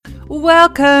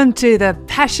Welcome to the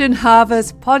Passion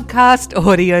Harvest podcast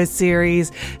audio series.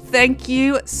 Thank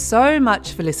you so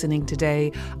much for listening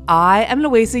today. I am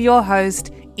Louisa, your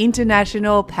host,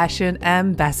 International Passion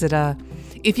Ambassador.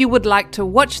 If you would like to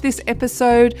watch this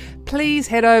episode, please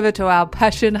head over to our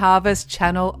Passion Harvest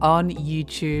channel on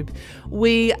YouTube.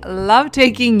 We love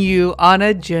taking you on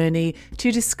a journey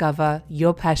to discover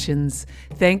your passions.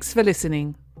 Thanks for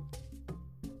listening.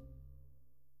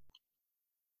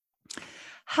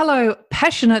 Hello,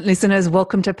 passionate listeners.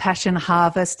 Welcome to Passion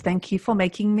Harvest. Thank you for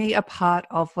making me a part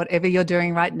of whatever you're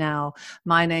doing right now.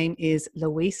 My name is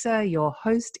Louisa, your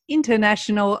host,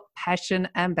 International Passion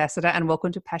Ambassador, and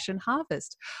welcome to Passion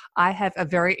Harvest. I have a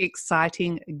very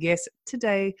exciting guest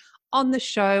today on the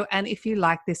show, and if you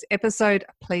like this episode,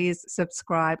 please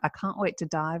subscribe. I can't wait to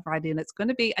dive right in. It's going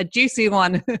to be a juicy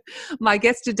one. My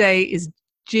guest today is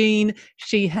Jean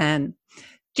Sheehan.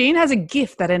 Jean has a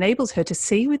gift that enables her to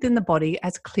see within the body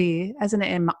as clear as an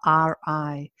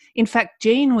MRI. In fact,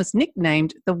 Jean was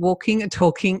nicknamed the walking,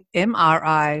 talking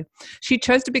MRI. She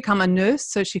chose to become a nurse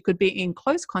so she could be in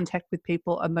close contact with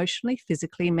people emotionally,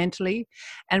 physically, mentally,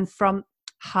 and from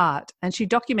heart. And she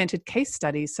documented case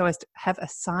studies so as to have a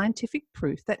scientific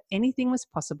proof that anything was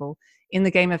possible in the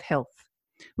game of health.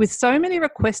 With so many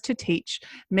requests to teach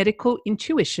medical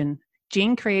intuition,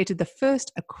 Jean created the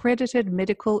first accredited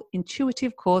medical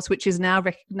intuitive course, which is now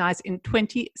recognized in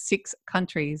 26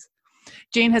 countries.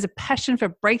 Jean has a passion for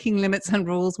breaking limits and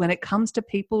rules when it comes to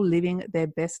people living their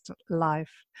best life.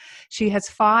 She has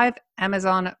 5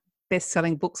 Amazon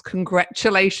best-selling books.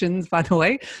 Congratulations, by the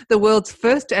way. The world's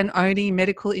first and only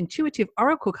medical intuitive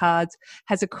oracle cards,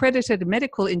 has accredited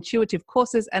medical intuitive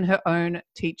courses and her own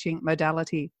teaching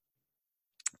modality.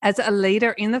 As a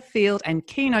leader in the field and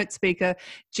keynote speaker,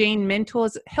 Jean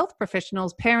mentors health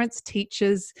professionals, parents,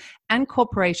 teachers, and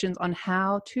corporations on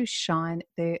how to shine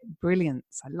their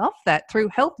brilliance. I love that. Through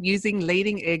help using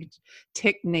leading-edge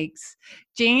techniques.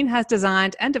 Jean has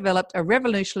designed and developed a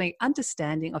revolutionary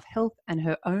understanding of health and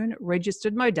her own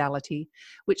registered modality,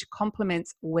 which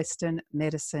complements Western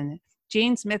medicine.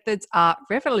 Jean's methods are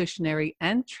revolutionary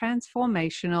and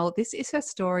transformational. This is her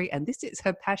story and this is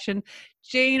her passion.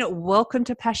 Jean, welcome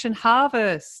to Passion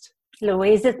Harvest.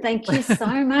 Louisa, thank you so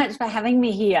much for having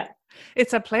me here.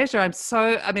 It's a pleasure.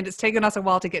 It's taken us a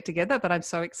while to get together, but I'm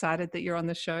so excited that you're on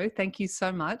the show. Thank you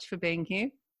so much for being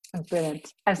here.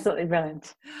 Brilliant. Absolutely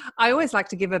brilliant. I always like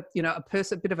to give a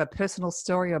bit of a personal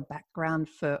story or background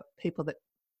for people that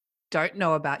don't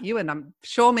know about you, and I'm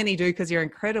sure many do because you're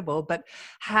incredible, but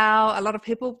how a lot of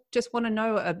people just want to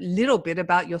know a little bit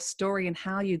about your story and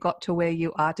how you got to where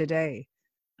you are today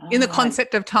in the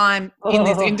concept of time in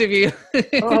this interview.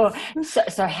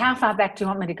 So how far back do you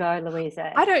want me to go,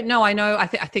 Louisa? I don't know. I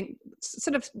think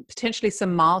sort of potentially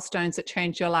some milestones that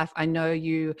changed your life. I know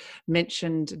you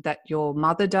mentioned that your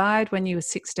mother died when you were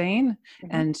 16,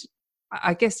 and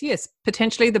I guess, yes,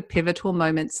 potentially the pivotal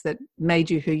moments that made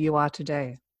you who you are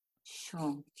today.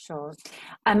 Sure.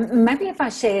 Maybe if I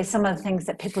share some of the things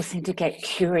that people seem to get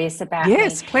curious about.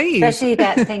 Yes, please. Especially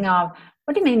that thing of,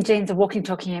 what do you mean Jean's a walking,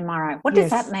 talking MRI? What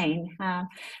does that mean?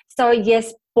 So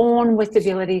yes, born with the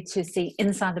ability to see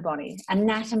inside the body,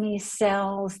 anatomy,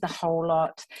 cells, the whole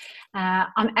lot.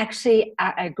 I'm actually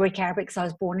a Greek Arabic, so I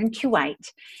was born in Kuwait,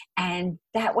 and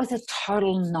that was a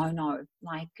total no-no.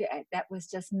 Like that was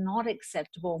just not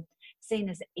acceptable, seen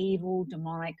as evil,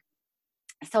 demonic.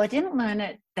 So I didn't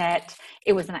learn that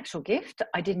it was an actual gift.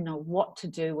 I didn't know what to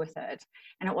do with it,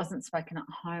 and it wasn't spoken at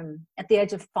home. At the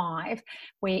age of 5,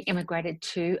 we immigrated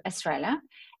to Australia,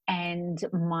 and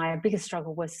my biggest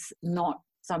struggle was not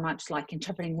so much like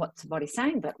interpreting what's the body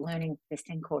saying, but learning this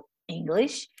thing called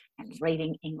English and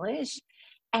reading English,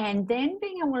 and then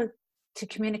being able to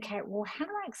communicate, well, how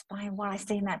do I explain what I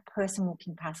see in that person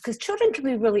walking past? Because children can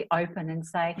be really open and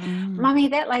say, Mummy,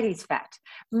 that lady's fat.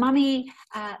 Mummy,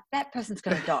 that person's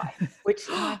going to die, which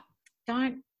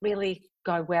don't really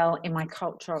go well in my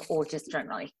culture or just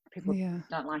generally. People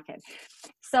don't like it.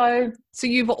 So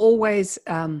you've always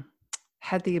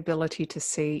had the ability to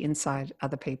see inside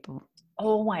other people?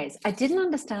 Always. I didn't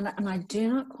understand it, and I do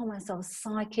not call myself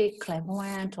psychic,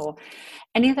 clairvoyant, or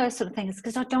any of those sort of things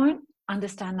because I don't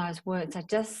understand those words. I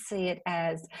just see it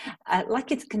as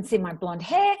like you can see my blonde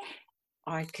hair.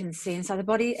 I can see inside the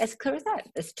body as clear as that.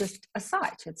 It's just a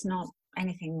sight. It's not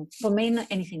anything for me, not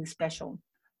anything special.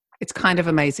 It's kind of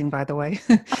amazing, by the way.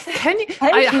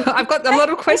 I've got a lot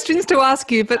of questions to ask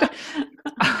you, but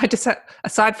I just,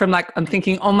 aside from I'm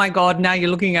thinking, oh my God, now you're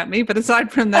looking at me. But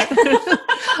aside from that,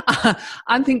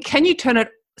 I'm thinking, can you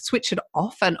switch it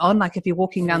off and on? Like if you're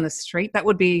walking down the street, that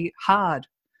would be hard.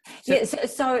 Yeah,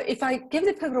 so if I give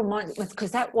the pivotal moment,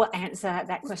 because that will answer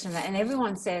that question, and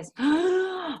everyone says,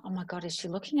 "Oh my God, is she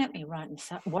looking at me right?" And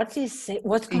so, what's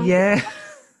going? Yeah.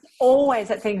 Always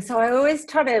that thing. So I always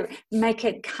try to make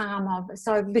it calm.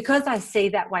 So because I see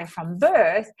that way from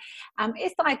birth,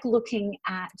 it's like looking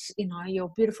at,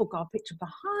 your beautiful gold picture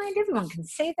behind. Everyone can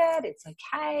see that. It's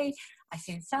okay. I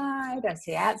see inside. I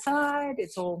see outside.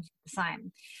 It's all the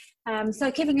same.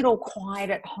 So keeping it all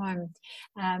quiet at home.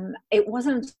 It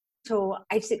wasn't until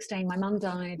age 16, my mum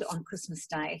died on Christmas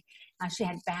Day. She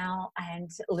had bowel and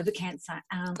liver cancer,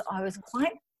 and I was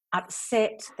quite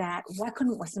upset that why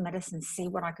couldn't Western medicine see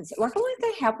what I could see? Why weren't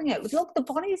they helping it? Look, the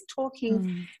body is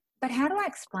talking, but how do I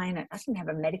explain it? I didn't have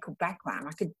a medical background.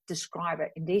 I could describe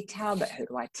it in detail, but who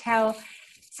do I tell?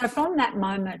 So from that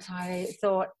moment, I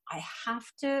thought I have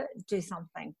to do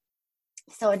something.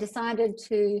 So I decided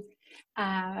to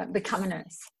become a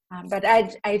nurse. But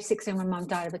at age 16, when mum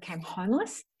died, I became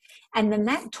homeless. And then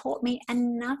that taught me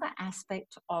another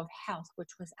aspect of health,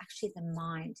 which was actually the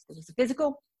mind. There was the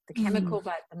physical, the chemical,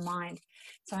 but the mind.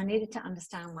 So I needed to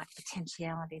understand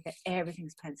potentiality, that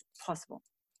everything's possible.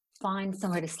 Find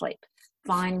somewhere to sleep,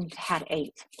 find how to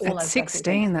eat. At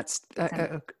 16, that's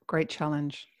a great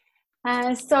challenge.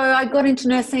 So I got into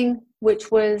nursing,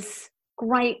 which was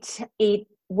great. It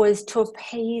was to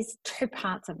appease two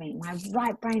parts of me. My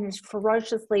right brain is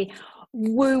ferociously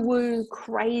woo-woo,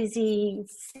 crazy,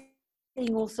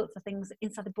 seeing all sorts of things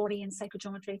inside the body and sacred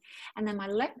geometry. And then my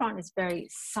left brain is very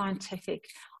scientific.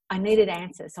 I needed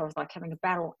answers. So I was like having a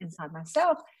battle inside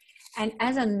myself. And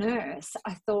as a nurse,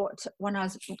 I thought when I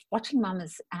was watching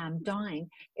mamas dying,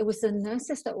 it was the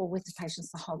nurses that were with the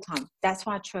patients the whole time. That's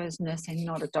why I chose nursing,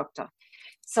 not a doctor.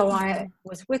 So I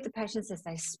was with the patients as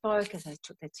they spoke, as they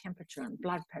took their temperature and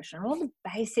blood pressure and all the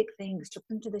basic things, took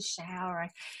them to the shower.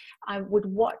 I would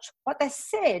watch. What they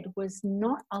said was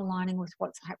not aligning with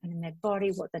what's happening in their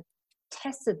body, what the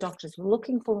tests the doctors were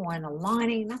looking for weren't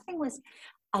aligning. Nothing was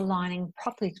aligning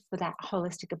properly for that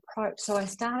holistic approach. So I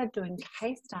started doing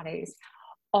case studies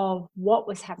of what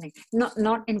was happening,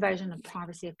 not invasion of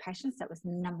privacy of patients. That was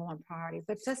the number one priority,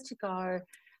 but just to go,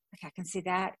 okay, I can see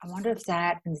that. I wonder if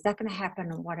that, and is that going to happen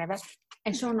or whatever?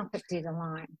 And sure enough, it did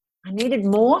align. I needed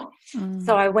more.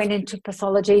 So I went into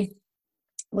pathology,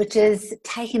 which is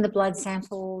taking the blood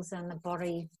samples and the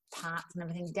body parts and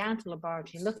everything down to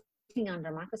laboratory, looking under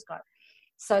a microscope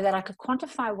so that I could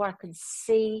quantify what I could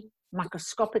see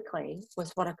microscopically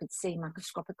was what I could see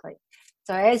microscopically.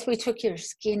 So as we took your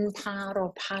skin part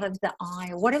or part of the eye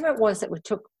or whatever it was that we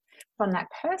took from that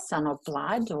person, or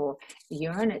blood or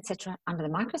urine, etc., under the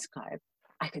microscope,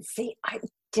 I could see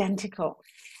identical.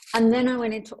 And then I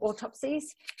went into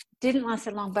autopsies. Didn't last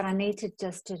that long, but I needed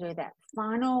just to do that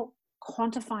final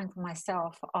quantifying for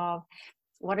myself of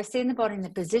what I see in the body and the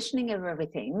positioning of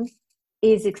everything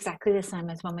is exactly the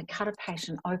same as when we cut a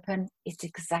patient open. It's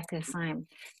exactly the same.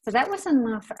 So that was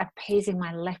enough appeasing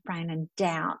my left brain and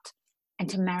doubt, and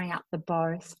to marry up the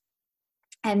both.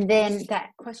 And then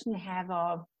that question you have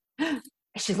of,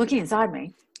 she's looking inside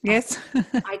me. Yes.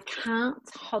 I can't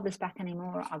hold this back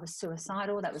anymore. I was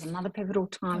suicidal. That was another pivotal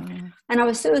time. And I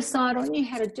was suicidal. I knew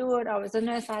how to do it. I was a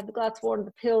nurse. I had the glass of water,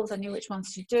 the pills. I knew which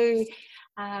ones to do,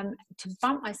 to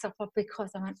bump myself up,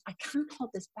 because I went, I can't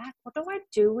hold this back. What do I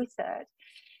do with it?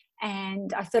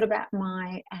 And I thought about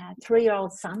my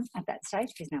 3-year-old son at that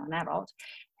stage. He's now an adult.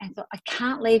 And thought, I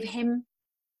can't leave him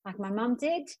like my mum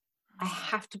did. I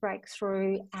have to break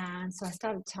through. And so I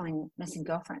started telling nursing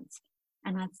girlfriends.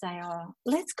 And I'd say, oh,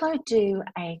 let's go do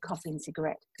a coffee and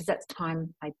cigarette. Because that's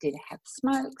time I did have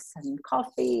smokes and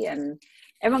coffee, and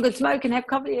everyone could smoke and have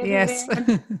coffee everywhere. Yes.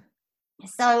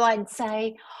 So I'd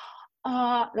say,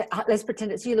 oh, let's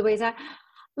pretend it's you, Louisa.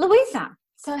 Louisa,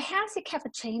 so how's your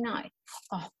cappuccino?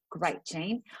 Oh, great,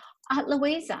 Jean.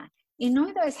 Louisa, you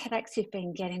know those headaches you've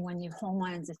been getting when your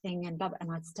hormones are thing and blah, blah,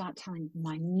 and I'd start telling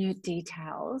minute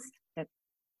details that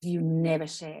you never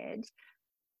shared.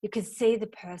 You could see the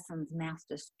person's mouth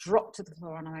just drop to the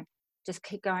floor, and I went, just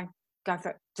keep going, go for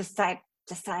it, just say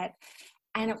it.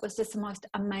 And it was just the most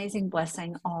amazing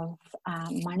blessing of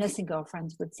my nursing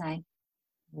girlfriends would say,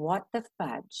 what the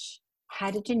fudge? How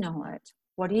did you know it?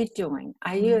 What are you doing?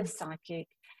 Are you a psychic?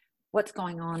 What's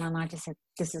going on? And I just said,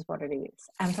 this is what it is.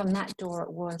 And from that door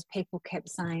it was, people kept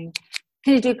saying,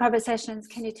 can you do private sessions?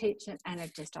 Can you teach it? And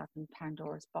it just opened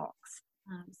Pandora's box.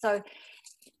 So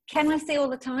can I see all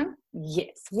the time?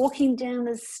 Yes. Walking down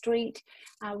the street,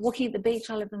 walking at the beach.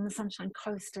 I live on the Sunshine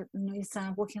Coast at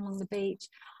Noosa, walking along the beach.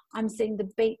 I'm seeing the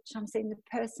beach. I'm seeing the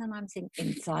person. I'm seeing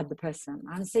inside the person.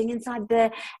 I'm seeing inside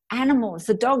the animals,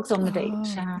 the dogs on the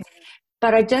beach.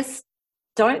 But I just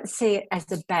don't see it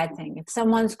as a bad thing. If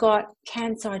someone's got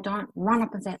cancer, I don't run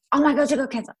up and say, oh my God, you got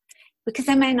cancer. Because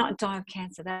they may not die of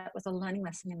cancer. That was a learning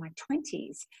lesson in my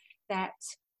 20s, that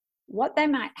what they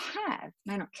might have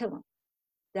may not kill them.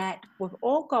 That we've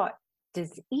all got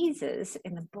diseases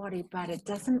in the body, but it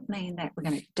doesn't mean that we're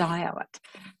going to die of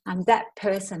it. That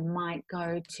person might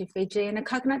go to Fiji and a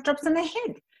coconut drops in their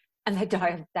head and they die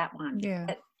of that one. Yeah.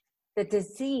 But the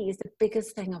disease, the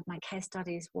biggest thing of my case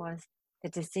studies was the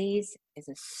disease is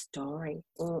a story.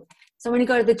 So when you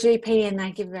go to the GP and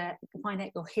they find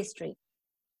out your history,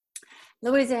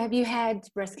 Louisa, have you had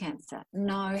breast cancer?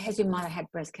 No. Has your mother had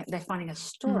breast cancer? They're finding a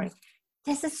story.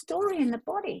 There's a story in the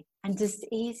body, and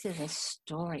disease is a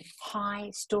story, high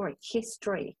story,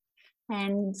 history.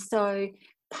 And so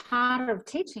part of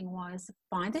teaching was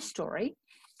find a story,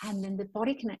 and then the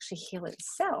body can actually heal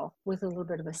itself with a little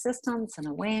bit of assistance and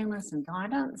awareness and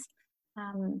guidance.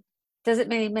 Does it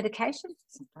mean medication?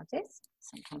 Sometimes yes,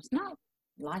 sometimes no.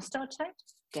 Lifestyle change?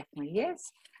 Definitely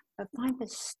yes. But find the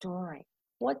story.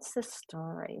 What's the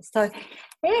story? So,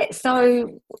 yeah,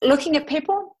 so looking at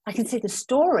people, I can see the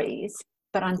stories,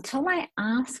 but until they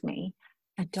ask me,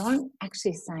 I don't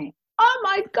actually say, oh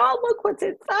my God, look what's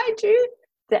inside you.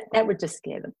 That would just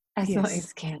scare them. Absolutely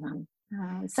scare them.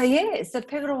 So, yeah, so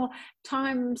pivotal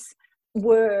times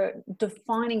were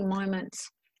defining moments,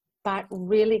 but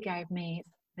really gave me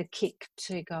the kick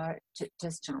to go, to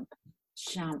just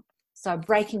jump. So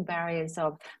breaking barriers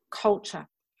of culture,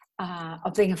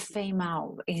 of being a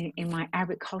female in my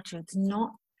Arabic culture. It's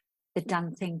not the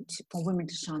done thing for women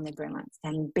to shine their brilliance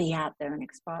and be out there and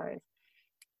expose.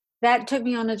 That took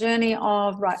me on a journey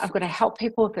of, right, I've got to help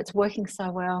people if it's working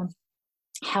so well.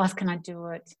 How else can I do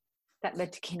it? That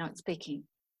led to keynote speaking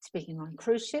on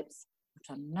cruise ships, which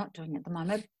I'm not doing at the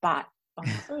moment, but on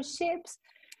cruise ships.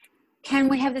 Can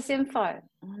we have this info?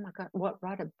 Oh my God,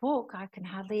 write a book? I can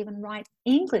hardly even write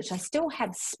English. I still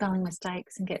have spelling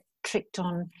mistakes and get tricked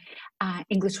on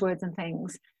English words and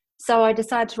things. So I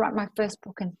decided to write my first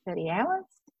book in 30 hours.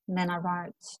 And then I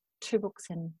wrote 2 books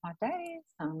in 5 days.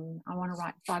 I want to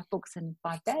write 5 books in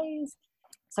 5 days.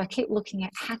 So I keep looking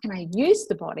at how can I use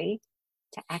the body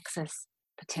to access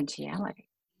potentiality,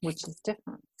 which is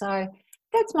different. So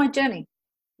that's my journey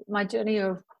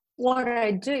of what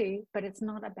I do, but it's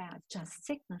not about just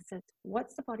sickness. It's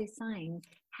what's the body saying?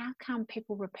 How come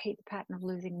people repeat the pattern of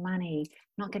losing money,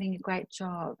 not getting a great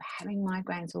job, having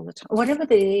migraines all the time? Whatever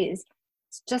it is,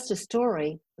 it's just a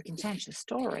story. We can change the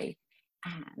story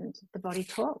and the body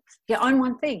talks. You own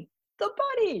one thing, the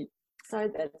body. So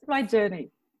that's my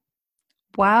journey.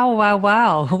 Wow.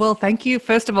 Well, thank you.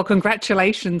 First of all,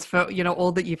 congratulations for,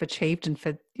 all that you've achieved and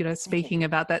for, speaking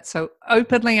about that so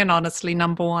openly and honestly,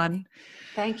 number one.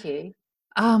 Thank you.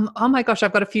 Oh my gosh,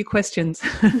 I've got a few questions.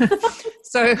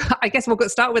 So I guess we'll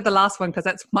start with the last one because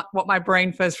that's what my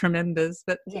brain first remembers.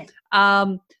 But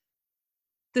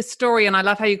the story, and I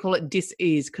love how you call it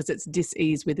dis-ease because it's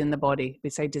dis-ease within the body. We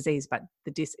say disease, but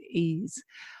the dis-ease.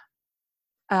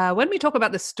 When we talk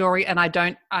about the story, and I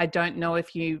don't know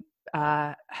if you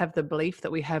have the belief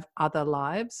that we have other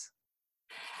lives.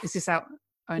 Is this our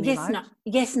only life? No.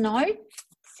 Yes, no.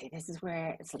 See, this is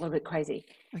where it's a little bit crazy.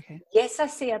 Okay. Yes, I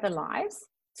see other lives.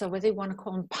 So whether you want to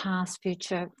call them past,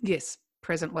 future, yes,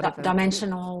 present, whatever,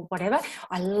 dimensional, whatever.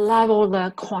 I love all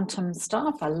the quantum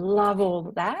stuff. I love all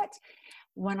of that.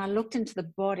 When I looked into the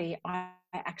body, I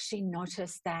actually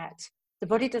noticed that the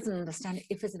body doesn't understand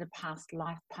if it's in a past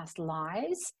life, past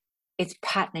lives. It's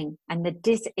patterning, and the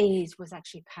dis-ease was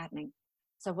actually patterning.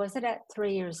 So was it at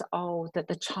 3 years old that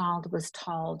the child was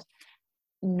told,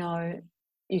 no,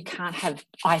 you can't have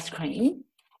ice cream,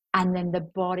 and then the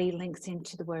body links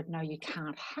into the word, no, you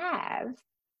can't have,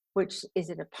 which is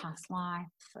it a past life?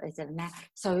 Is it a now?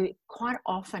 So quite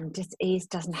often dis-ease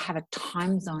doesn't have a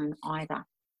time zone either.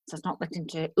 So it's not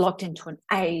locked into an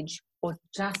age or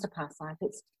just a past life.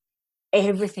 It's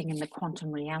everything in the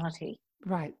quantum reality.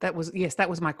 Right. That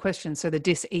was my question. So the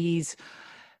dis-ease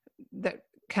that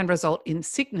can result in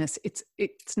sickness, it's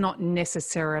not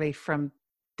necessarily from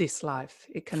this life.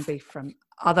 It can be from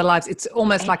other lives. It's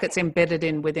almost like it's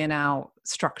embedded within our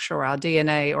structure, our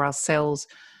DNA or our cells.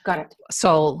 Got it.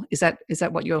 Soul. Is that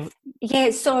what you're?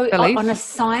 Yeah. So belief? On a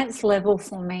science level,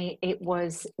 for me, it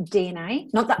was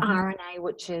DNA, not the RNA,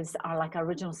 which is like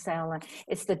original cell.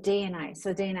 It's the DNA.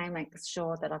 So DNA makes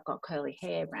sure that I've got curly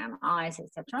hair, brown eyes,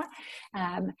 etc.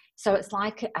 So it's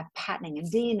like a patterning, and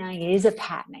DNA is a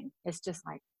patterning. It's just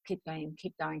like keep going,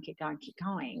 keep going, keep going, keep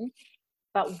going.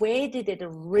 But where did it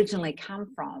originally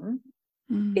come from?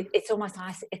 It's almost,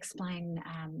 I explain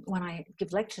when I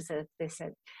give lectures of this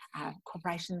at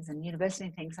corporations and university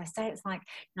and things, I say it's like,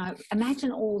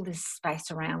 imagine all this space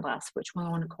around us, which we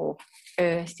want to call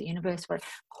Earth, the universe,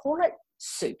 call it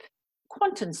soup,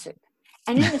 quantum soup.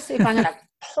 And in the soup, I'm going to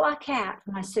pluck out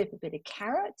my soup a bit of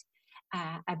carrot,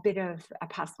 a bit of a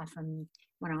past life from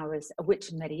when I was a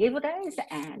witch in medieval days,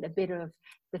 and a bit of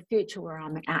the future where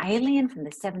I'm an alien from the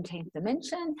 17th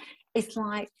dimension. It's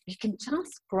like you can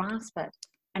just grasp it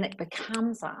and it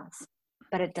becomes us,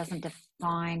 but it doesn't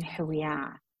define who we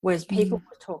are. Whereas people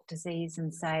will talk disease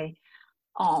and say,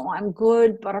 oh, I'm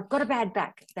good, but I've got a bad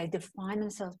back. They define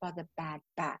themselves by the bad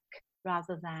back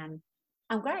rather than,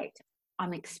 I'm great,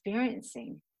 I'm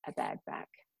experiencing a bad back.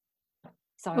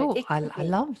 So I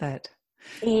love that.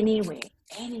 Anywhere.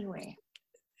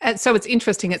 And so it's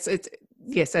interesting. It's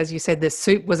yes, as you said, the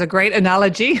soup was a great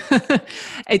analogy.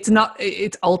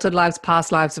 It's altered lives,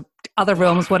 past lives, other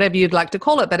realms, whatever you'd like to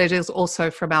call it, but it is also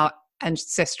from our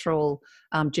ancestral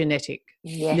genetic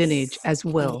lineage as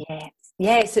well.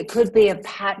 Yes, it could be a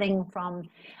patterning from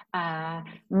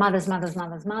mother's mother.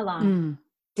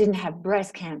 Didn't have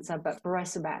breast cancer, but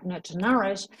breast about nurture,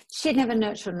 nourish. She'd never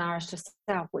nurtured, nourished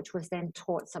herself, which was then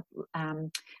taught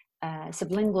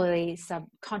sublingually,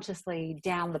 subconsciously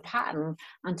down the pattern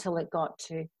until it got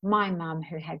to my mum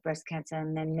who had breast cancer,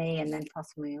 and then me, and then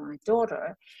possibly my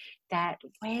daughter. That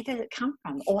where did it come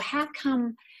from, or how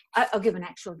come? I'll give an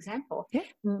actual example. Yeah.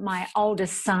 My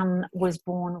oldest son was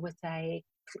born with a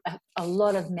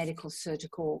lot of medical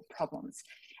surgical problems.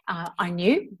 I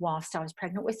knew whilst I was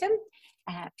pregnant with him.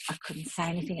 I couldn't say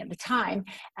anything at the time,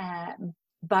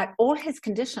 but all his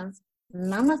conditions,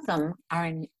 none of them are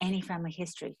in any family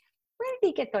history. Where did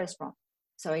he get those from?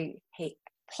 So he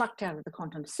plucked out of the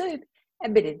quantum soup a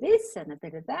bit of this and a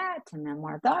bit of that, and then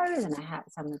one of those, and I had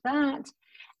some of that.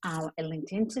 It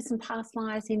linked into some past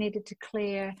lives he needed to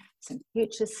clear, some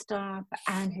future stuff,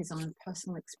 and his own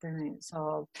personal experience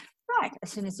of, right,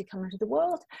 as soon as you come into the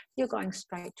world, you're going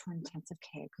straight to intensive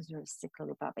care because you're a sick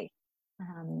little bubby.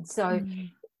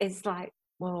 It's like,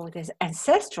 well, there's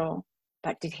ancestral,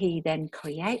 but did he then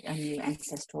create a new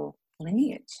ancestral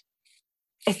lineage?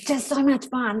 It's just so much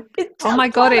fun. Oh my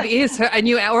God, it is. And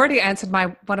you already answered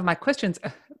one of my questions.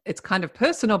 It's kind of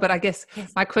personal, but I guess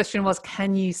my question was,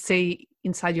 can you see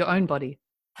inside your own body?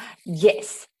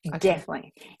 Yes,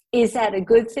 definitely. Is that a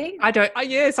good thing? I don't.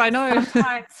 Yes, I know.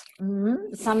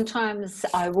 Sometimes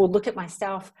I will look at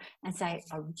myself and say,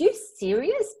 are you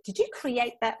serious? Did you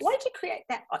create that? Why did you create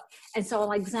that? And so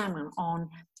I'll examine on,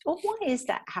 well, why is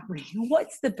that happening?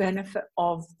 What's the benefit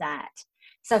of that?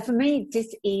 So for me,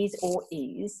 dis-ease or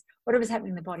ease, whatever's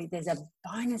happening in the body, there's a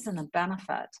bonus and a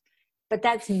benefit. But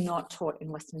that's not taught in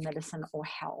Western medicine or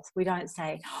health. We don't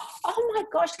say, oh my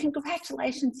gosh,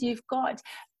 congratulations, you've got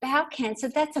bowel cancer.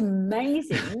 That's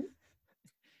amazing.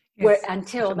 Yes,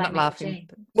 until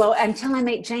I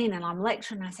meet Jean and I'm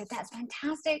lecturing, I said, that's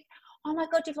fantastic. Oh my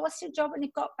God, you've lost your job and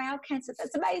you've got bowel cancer.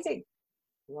 That's amazing.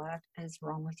 What is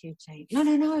wrong with you, Jean?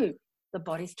 No. The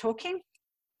body's talking.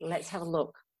 Let's have a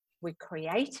look. We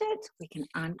create it. We can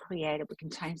uncreate it. We can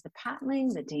change the patterning,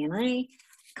 the DNA.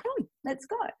 Come on, let's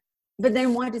go. But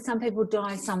then why do some people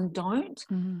die, some don't?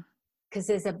 Because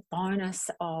there's a bonus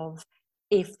of,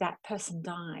 if that person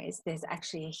dies, there's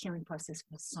actually a healing process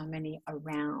for so many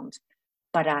around.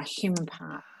 But our human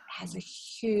part has a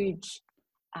huge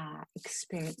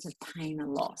experience of pain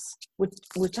and loss,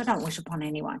 which I don't wish upon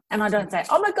anyone. And I don't say,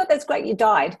 oh my God, that's great, you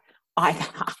died either.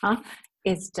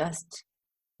 It's just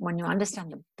when you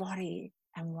understand the body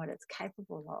and what it's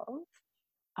capable of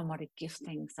and what a gift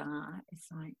things are, it's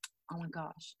like, oh my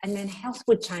gosh. And then health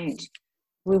would change.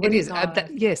 It is.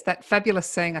 Yes, that fabulous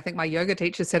saying. I think my yoga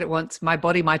teacher said it once, my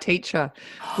body, my teacher,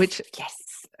 which.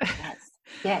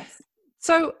 Yes.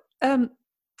 So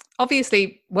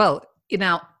obviously, well, in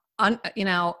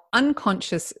our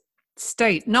unconscious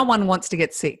state, no one wants to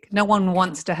get sick. No one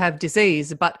wants to have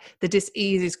disease, but the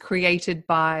disease is created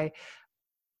by,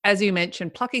 as you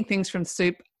mentioned, plucking things from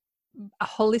soup, a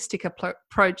holistic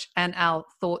approach, and our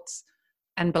thoughts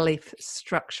and belief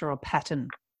structure or pattern.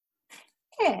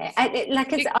 Yeah,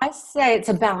 I say it's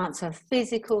a balance of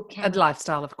physical, and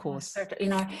lifestyle, of course.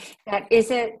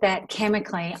 That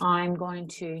chemically I'm going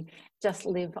to just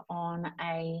live on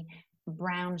a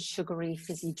brown sugary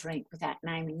fizzy drink without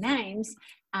naming names,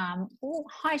 or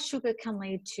high sugar can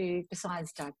lead to,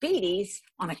 besides diabetes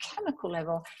on a chemical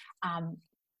level,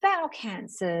 bowel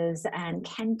cancers and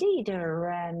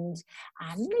candida and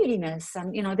moodiness,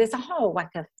 and there's a whole whack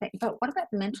of things. But what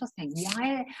about the mental thing?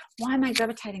 Why am I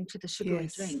gravitating to the sugary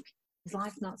drink? Is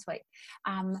life not sweet?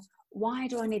 why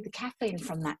do I need the caffeine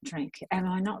from that drink? Am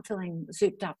I not feeling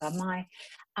souped up? Are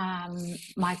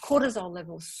my cortisol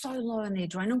levels so low in the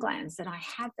adrenal glands that I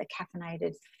have the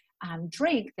caffeinated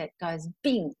drink that goes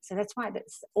bing? So that's why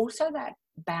that's also that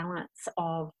balance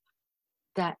of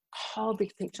that whole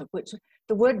big picture, which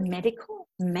the word medical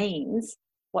means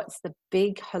what's the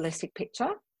big holistic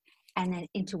picture. And then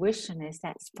intuition is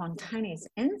that spontaneous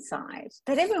insight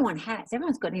that everyone has.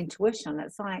 Everyone's got intuition.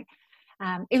 It's like,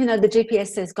 even though the GPS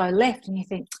says go left and you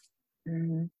think,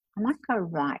 I might go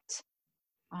right.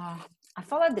 I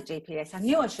followed the GPS. I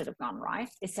knew I should have gone right.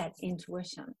 It's that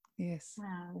intuition. Yes.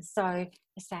 So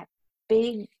it's that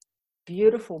big,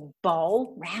 beautiful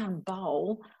bowl, round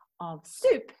bowl of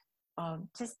soup.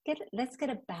 Let's get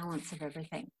a balance of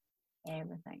everything.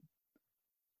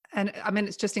 And I mean,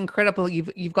 it's just incredible.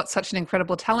 You've got such an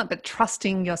incredible talent, but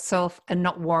trusting yourself and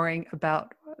not worrying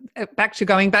about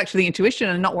going back to the intuition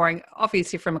and not worrying,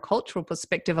 obviously from a cultural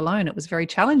perspective alone, it was very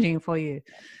challenging for you.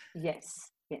 Yes.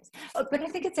 But I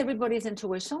think it's everybody's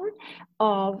intuition.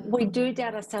 We do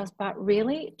doubt ourselves, but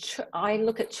really I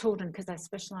look at children because I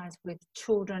specialize with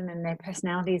children and their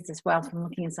personalities as well from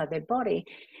looking inside their body.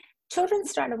 Children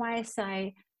straight away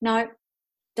say, no,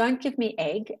 don't give me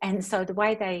egg. And so the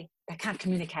way they can't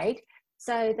communicate,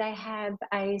 so they have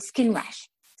a skin rash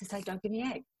to say, don't give me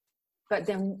egg. But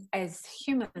then as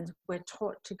humans, we're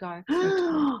taught to go,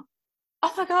 oh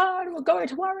my God, we're going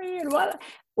to worry. And what?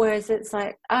 Whereas it's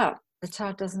like, oh, the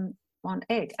child doesn't want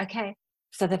egg. Okay.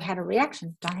 So they've had a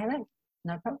reaction. Don't have egg.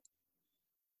 No problem.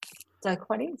 So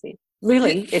quite easy.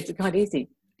 Really, it's quite easy.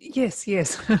 Yes.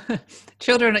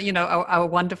 Children, are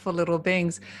wonderful little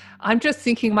beings. I'm just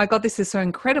thinking, my God, this is so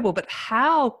incredible, but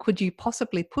how could you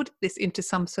possibly put this into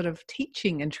some sort of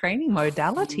teaching and training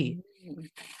modality?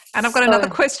 And I've got another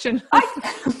question.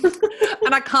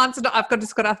 And I can't stop. I've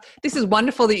just got to ask, this is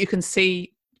wonderful that you can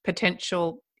see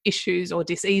potential issues or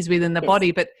disease within the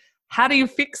body, but how do you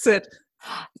fix it?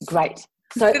 Great.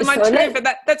 But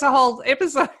that's a whole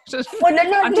episode. Well,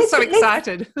 no, I'm just so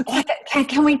excited.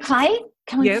 Can we play?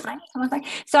 Can we yes. play?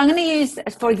 So I'm going to use,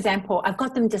 for example, I've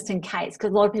got them just in case, because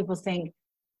a lot of people think,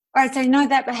 all right, so you know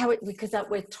that, but because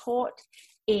we're taught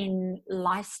in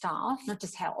lifestyle, not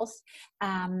just health,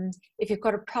 if you've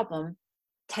got a problem,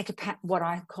 take what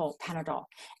I call Panadol.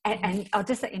 And I'll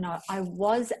just let you know, I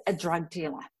was a drug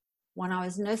dealer. When I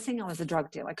was nursing, I was a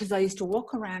drug dealer because I used to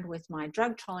walk around with my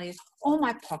drug trolleys, all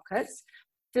my pockets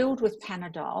filled with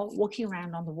Panadol, walking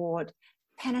around on the ward.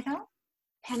 Panadol.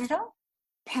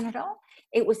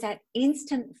 It was that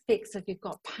instant fix of you've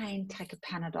got pain, take a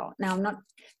Panadol. Now, I'm not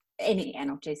any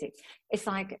analgesic. It's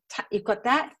like you've got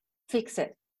that, fix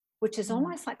it, which is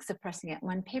almost like suppressing it.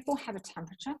 When people have a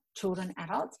temperature, children,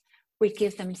 adults, we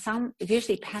give them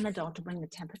usually Panadol to bring the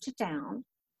temperature down.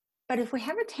 But if we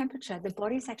have a temperature, the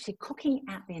body's actually cooking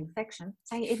out the infection,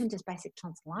 say even just basic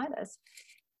tonsillitis.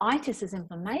 Itis is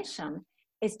inflammation.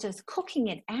 It's just cooking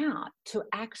it out to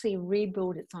actually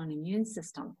rebuild its own immune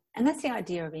system. And that's the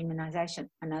idea of immunization.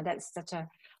 I know that's such a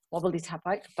wobbly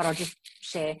topic, but I'll just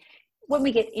share. When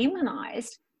we get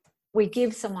immunized, we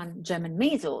give someone German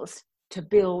measles to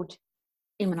build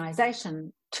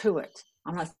immunization to it.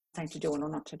 I'm not saying to do it or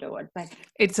not to do it, but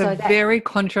it's a very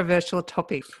controversial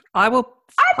topic. I will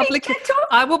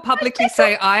publicly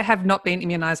say I have not been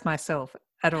immunized myself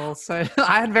at all. So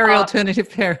I had very alternative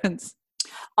parents.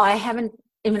 I haven't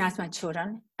immunized my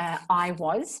children. I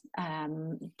was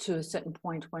to a certain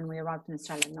point when we arrived in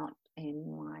Australia, not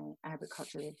in my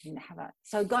agriculture. We didn't have it.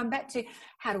 So going back to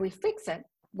how do we fix it?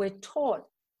 We're taught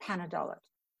Panadol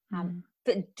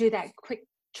it. Do that quick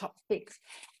chop fix.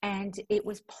 And it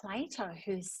was Plato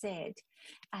who said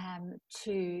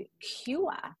to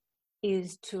cure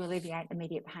is to alleviate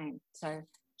immediate pain. So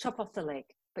chop off the leg,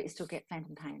 but you still get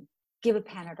phantom pain. Give a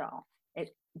Panadol. It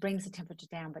brings the temperature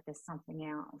down, but there's something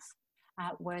else.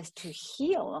 Whereas to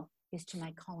heal is to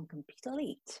make whole and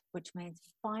complete, which means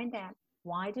find out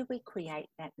why did we create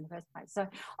that in the first place. So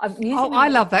I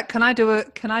love that. Can I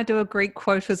do a Greek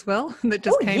quote as well that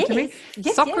just came to me?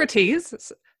 Yes, Socrates,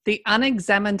 yes. The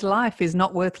unexamined life is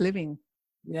not worth living.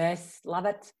 Yes, love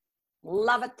it.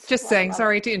 Just saying,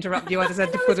 sorry to interrupt you. I just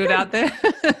had to put it out there.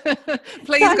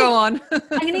 Please go on.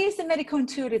 I'm going to use the medical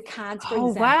intuitive cards, for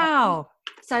example. Wow.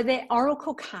 So they're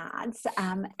oracle cards.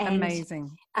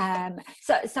 Amazing.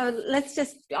 So let's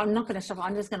just, I'm not going to shuffle.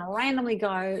 I'm just going to randomly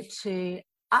go to,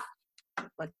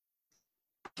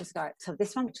 just go. So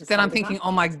this one, which is. Then I'm thinking,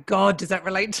 oh my God, does that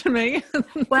relate to me?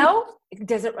 Well,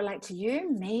 does it relate to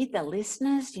you, me, the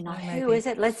listeners? You know, who is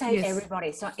it? Let's say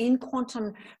everybody. So in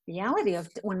quantum reality,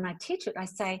 when I teach it, I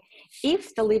say,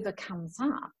 if the liver comes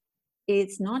up,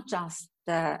 it's not just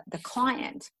the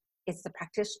client, It's the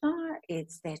practitioner,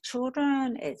 it's their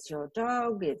children, it's your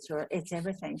dog, it's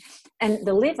everything. And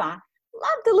the liver,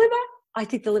 love the liver. I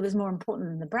think the liver is more important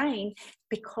than the brain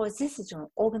because this is your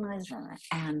organizer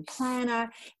and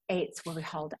planner. It's where we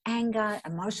hold anger.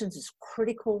 Emotions is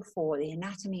critical for the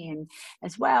anatomy and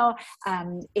as well.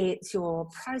 It's your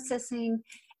processing.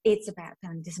 It's about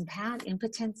feeling disempowered,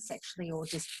 impotent, sexually, or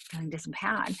just feeling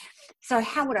disempowered. So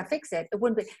how would I fix it? It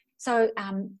wouldn't be. So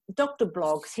Dr.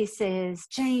 Blogs, he says,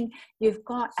 Jean, you've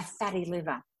got a fatty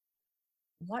liver.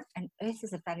 What on earth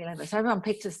is a fatty liver? So everyone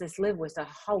pictures this liver with a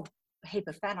whole heap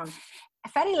of fat on. A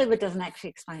fatty liver doesn't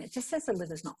actually explain it. It just says the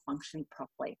liver's not functioning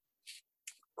properly.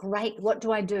 Great. What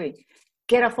do I do?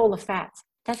 Get off all the fats.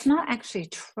 That's not actually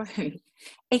true.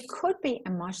 It could be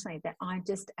emotionally that I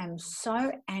just am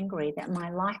so angry that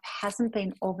my life hasn't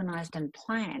been organized and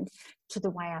planned to the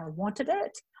way I wanted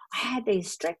it. I had these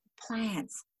strict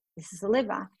plans. This is the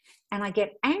liver. And I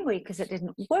get angry because it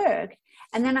didn't work.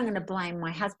 And then I'm going to blame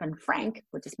my husband, Frank.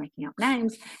 We're just making up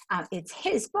names. It's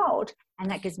his fault. And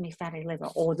that gives me fatty liver,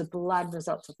 or the blood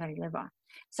results of fatty liver.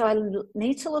 So I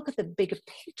need to look at the bigger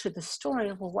picture, the story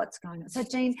of, well, what's going on. So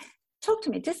Jean, talk to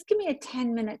me. Just give me a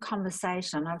 10-minute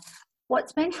conversation of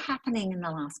what's been happening in the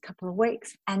last couple of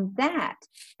weeks. And that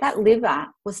liver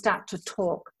will start to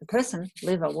talk. The person,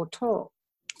 liver, will talk.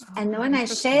 And when they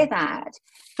share that,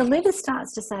 the liver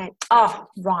starts to say, oh,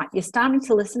 right, you're starting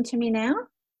to listen to me now?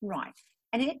 Right.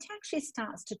 And it actually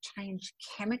starts to change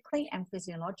chemically and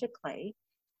physiologically.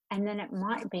 And then it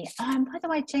might be, oh, and by the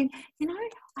way, Jean,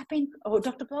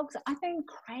 Dr. Blogs, I've been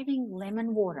craving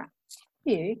lemon water.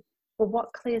 You? Well,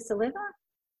 what clears the liver?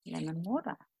 Lemon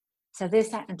water. So there's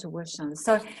that intuition.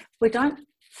 So we don't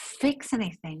fix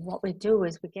anything. What we do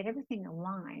is we get everything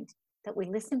aligned, that we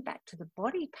listen back to the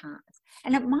body parts.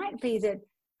 And it might be that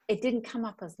it didn't come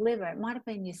up as liver. It might have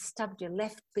been you stubbed your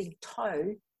left big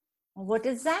toe. Well, what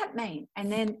does that mean?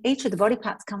 And then each of the body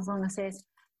parts comes along and says,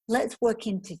 let's work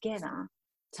in together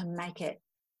to make it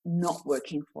not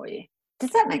working for you. Does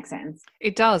that make sense?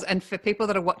 It does. And for people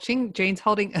that are watching, Jean's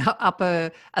holding up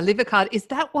a liver card. Is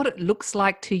that what it looks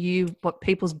like to you, what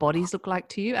people's bodies look like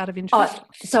to you, out of interest? Oh,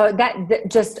 so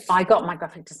I got my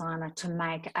graphic designer to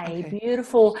make a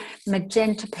beautiful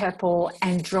magenta purple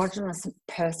androgynous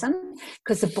person,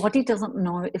 because the body doesn't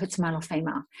know if it's male or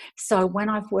female. So when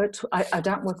I've worked, I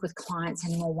don't work with clients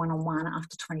anymore one-on-one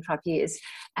after 25 years.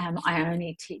 I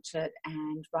only teach it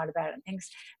and write about it and things.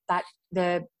 But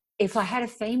if I had a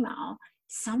female,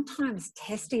 sometimes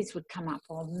testes would come up,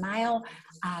 or male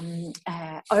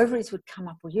ovaries would come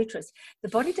up, or uterus. The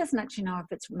body doesn't actually know if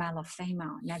it's male or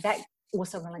female. Now that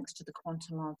also links to the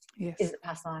quantum of, is it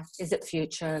past life? Is it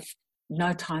future?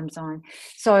 No time zone.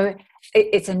 So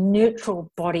it's a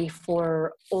neutral body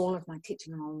for all of my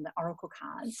teaching on the oracle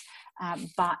cards.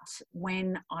 But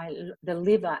when the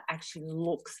liver actually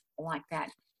looks like that,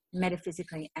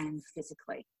 metaphysically and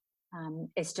physically.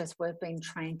 It's just we've been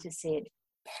trained to see it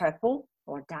purple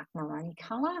or dark maroon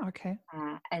color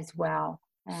as well.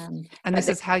 And this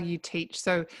is how you teach.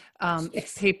 So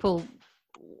if people,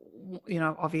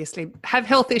 obviously have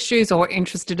health issues or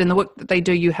interested in the work that they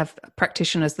do, you have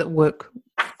practitioners that work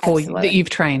for you, that you've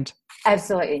trained.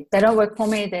 Absolutely. They don't work for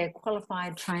me. They're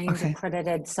qualified, trained,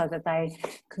 accredited, so that they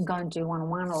can go and do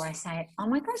one-on-one, or I say, oh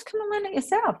my gosh, come and learn it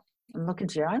yourself and look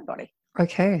into your own body.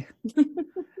 Okay.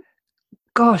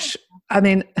 Gosh, I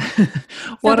mean,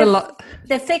 a lot.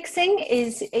 The fixing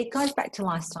is, it goes back to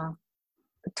lifestyle,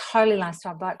 totally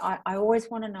lifestyle. But I always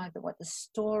want to know what the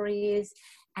story is.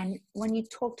 And when you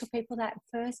talk to people, that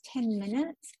first 10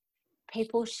 minutes,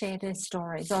 people share their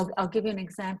stories. I'll give you an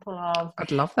example of.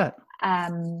 I'd love that.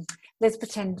 Let's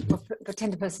pretend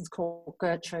the person's called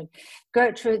Gertrude.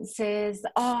 Gertrude says,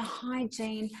 oh, hi,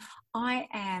 Jean. I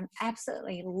am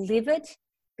absolutely livid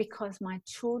because my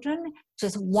children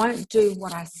just won't do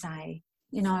what I say.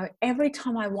 Every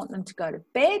time I want them to go to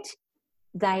bed,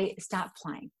 they start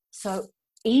playing. So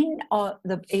in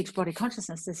each body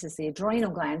consciousness, this is the adrenal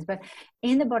glands, but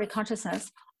in the body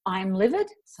consciousness, I'm livid,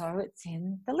 so it's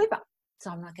in the liver.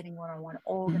 So I'm not getting what I want to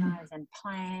organize and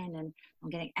plan, and I'm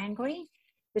getting angry.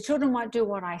 The children won't do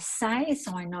what I say,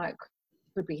 so I know it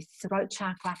could be throat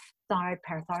chakra, thyroid,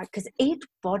 parathyroid, because each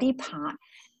body part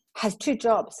has two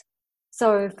jobs.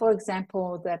 So, for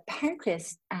example, the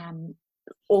pancreas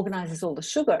organizes all the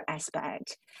sugar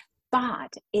aspect,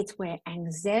 but it's where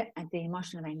the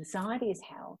emotion of anxiety is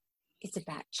held. It's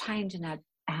about change and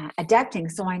adapting.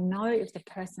 So I know if the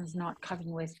person's not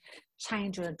coping with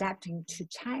change or adapting to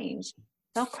change,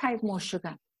 they'll crave more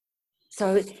sugar.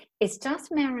 So it's just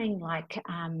marrying like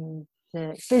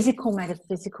the physical,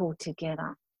 metaphysical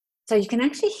together. So you can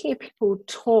actually hear people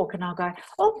talk, and I'll go,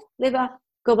 oh, liver,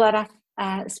 gallbladder,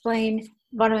 spleen,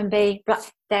 vitamin B, but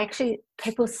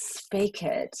people speak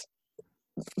it,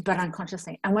 but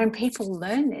unconsciously. And when people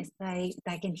learn this, they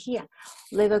can hear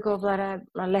liver, gallbladder,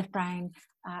 left brain,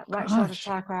 right shoulder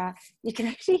chakra. You can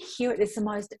actually hear it. It's the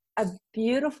most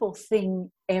beautiful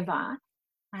thing ever.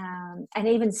 And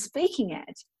even speaking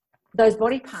it, those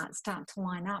body parts start to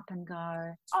line up and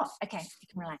go, oh, okay, you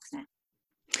can relax now.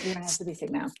 You don't have to be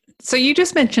sick now. So you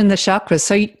just mentioned the chakras.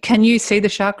 So can you see the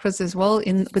chakras as well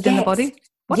within the body?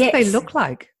 What do they look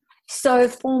like? So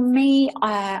for me,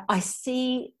 I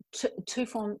see three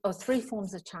forms of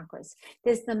chakras.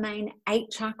 There's the main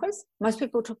 8 chakras. Most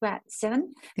people talk about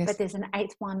 7, but there's an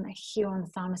 8th one here on the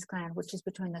thymus gland, which is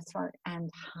between the throat and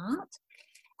heart.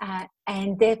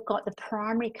 And they've got the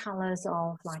primary colours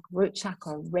of like root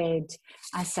chakra, red,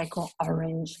 sacral,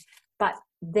 orange. But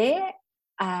they're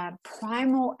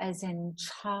primal as in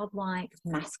childlike,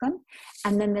 masculine.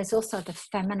 And then there's also the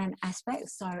feminine aspect.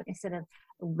 So instead of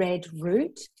red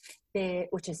root,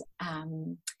 which is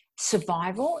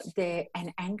survival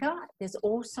and anger, there's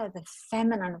also the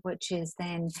feminine, which is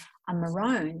then a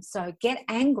maroon. So get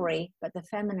angry, but the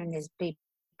feminine is be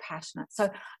passionate. So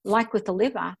like with the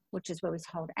liver, which is where we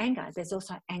hold anger, there's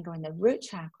also anger in the root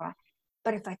chakra.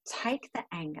 But if I take the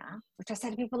anger, which I say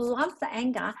to people, love the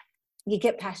anger, you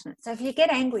get passionate. So if you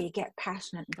get angry, you get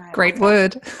passionate. Great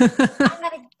word. I'm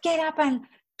going to get up and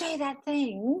do that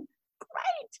thing.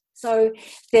 Great. So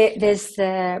there's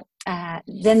then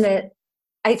the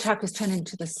 8 chakras turn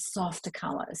into the softer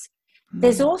colors.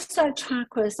 There's also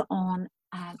chakras on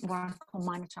what I call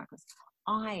minor chakras.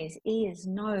 Eyes, ears,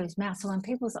 nose, mouth. So when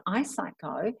people's eyesight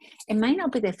go, it may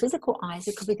not be their physical eyes,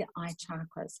 it could be the eye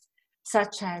chakras,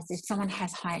 such as if someone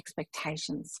has high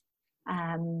expectations.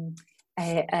 Might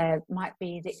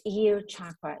be the ear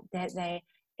chakra, that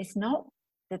it's not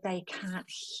that they can't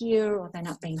hear or they're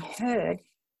not being heard,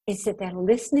 it's that they're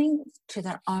listening to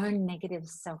their own negative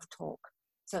self-talk.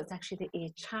 So it's actually the ear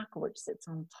chakra which sits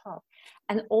on top.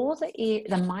 And all the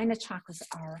minor chakras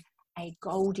are a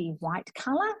goldy white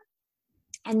color.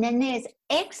 And then there's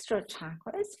extra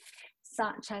chakras,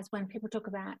 such as when people talk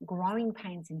about growing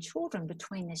pains in children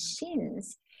between the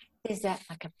shins, there's that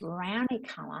like a brownie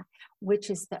color,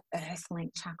 which is the earth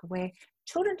link chakra, where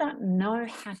children don't know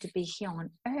how to be here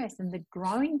on earth. And the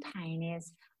growing pain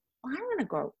is, I'm going to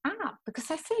grow up,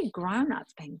 because I see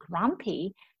grown-ups being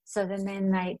grumpy. So then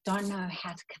they don't know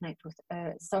how to connect with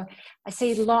earth. So I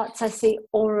see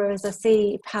auras, I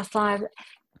see past lives.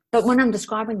 But when I'm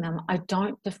describing them, I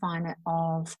don't define it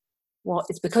of, well,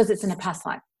 it's because it's in a past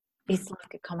life. It's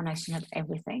like a combination of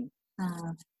everything.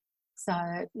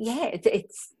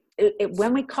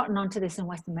 When we cotton onto this in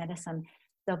Western medicine,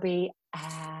 there'll be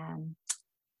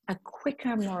a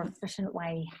quicker, more efficient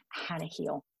way how to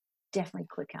heal. Definitely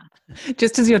quicker.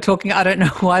 Just as you're talking, I don't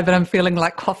know why, but I'm feeling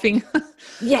like coughing.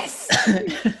 Yes.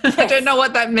 I don't know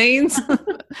what that means.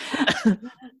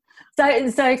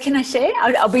 So can I share?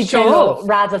 I'll be sure. general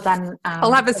rather than...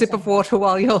 I'll have a sip of water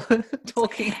while you're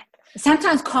talking.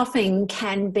 Sometimes coughing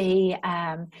can be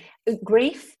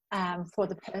grief for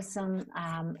the person,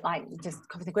 like just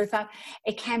coughing the grief out.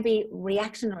 It can be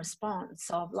reaction or response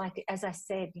of, like, as I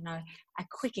said, a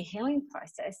quicker healing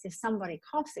process. If somebody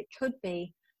coughs, it could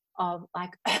be of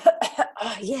like,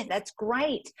 oh, yeah, that's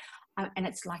great. And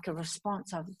it's like a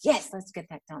response of, yes, let's get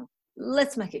that done.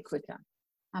 Let's make it quicker.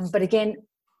 But again,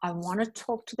 I want to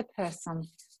talk to the person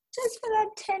just for that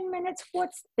 10 minutes.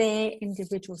 What's their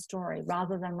individual story?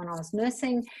 Rather than when I was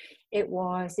nursing, it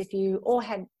was if you all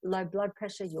had low blood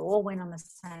pressure, you all went on the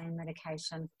same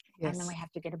medication. Yes. And then we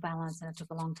have to get a balance, and it took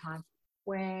a long time.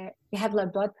 Where you have low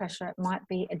blood pressure, it might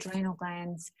be adrenal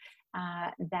glands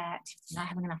that not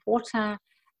having enough water,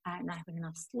 not having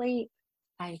enough sleep,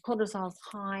 your cortisol's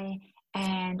high,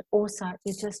 and also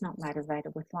you're just not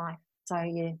motivated with life. So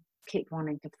you keep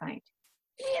wanting to faint.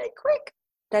 Really quick.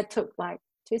 That took like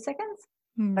 2 seconds.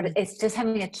 But it's just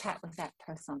having a chat with that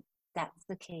person. That's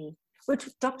the key, which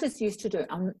doctors used to do.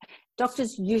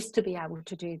 Doctors used to be able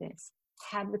to do this.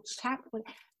 Have a chat with,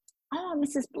 oh,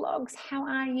 Mrs. Bloggs, how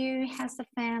are you? How's the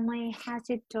family? How's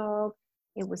your dog?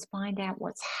 It was find out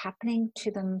what's happening to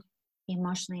them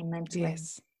emotionally and mentally.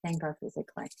 Yes. Then go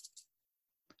physically.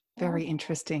 Very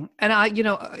interesting. And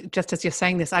just as you're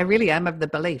saying this, I really am of the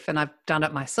belief, and I've done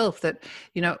it myself, that,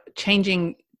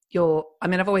 changing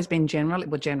I've always been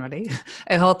generally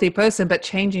a healthy person, but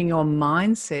changing your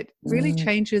mindset really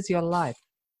changes your life.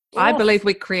 Yes. I believe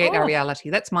we create our reality.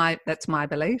 That's my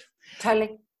belief.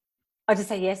 Totally. I'll just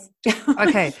say yes.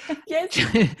 Okay. Yes.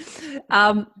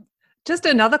 Just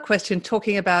another question,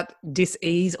 talking about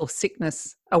dis-ease or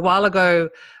sickness. A while ago,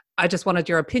 I just wanted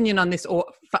your opinion on this, or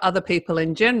for other people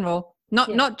in general.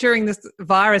 Not during this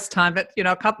virus time, but, you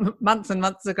know, a couple of months and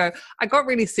months ago, I got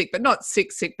really sick, but not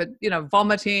sick, but, you know,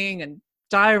 vomiting and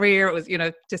diarrhea. It was, you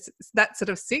know, just that sort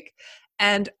of sick.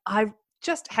 And I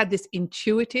just had this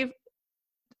intuitive,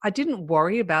 I didn't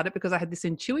worry about it because I had this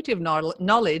intuitive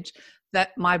knowledge that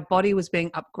my body was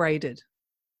being upgraded.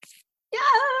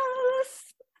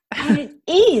 Yes. And it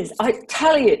is, I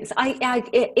tell you,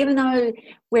 even though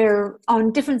we're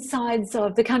on different sides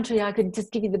of the country, I could just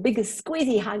give you the biggest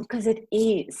squeezy hug because it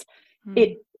is.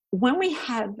 When we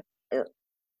have,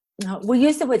 we'll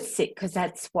use the word sick because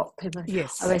that's what people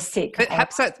are sick. But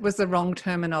perhaps that was the wrong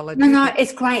terminology. No,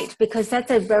 it's great because that's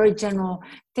a very general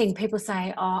thing. People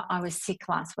say, oh, I was sick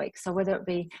last week. So whether it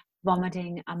be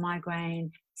vomiting, a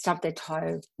migraine, stub their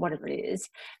toe, whatever it is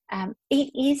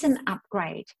an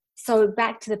upgrade. So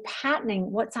back to the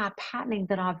patterning, what's our patterning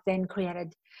that I've then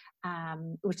created,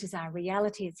 which is our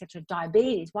reality, etc.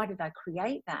 Diabetes, why did I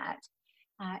create that?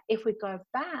 If we go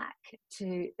back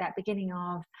to that beginning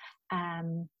of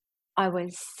I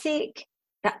was sick,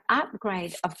 the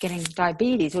upgrade of getting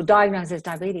diabetes or diagnosed as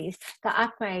diabetes, the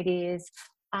upgrade is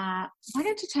why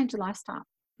don't you change your lifestyle?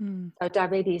 So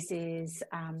diabetes is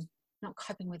not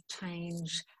coping with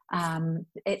change,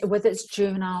 whether it's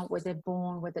juvenile, whether it's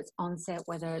born, whether it's onset,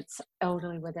 whether it's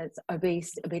elderly, whether it's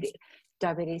obese,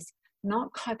 diabetes,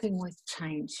 not coping with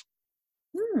change.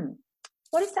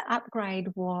 What if the upgrade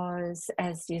was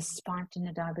as you spiked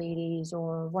into diabetes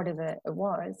or whatever it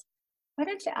was? Why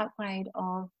don't you upgrade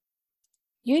of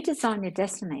you design your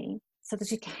destiny so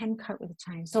that you can cope with the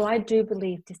change? So I do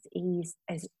believe dis-ease,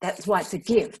 that's why it's a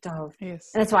gift of, and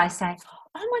that's why I say,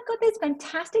 oh my God, that's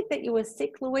fantastic that you were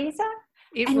sick, Louisa.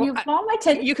 And you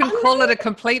vomited. You can call it a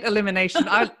complete elimination.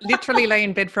 I literally lay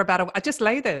in bed for I just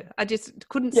lay there. I just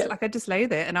couldn't, I just lay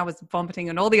there and I was vomiting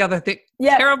and all the other things,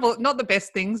 terrible, not the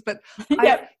best things, but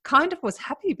I kind of was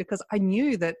happy because I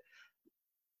knew that,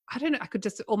 I don't know, I could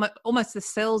just almost the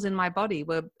cells in my body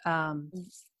were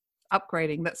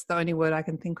upgrading. That's the only word I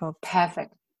can think of.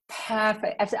 Perfect.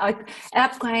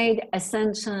 Upgrade,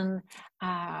 ascension,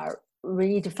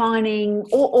 redefining,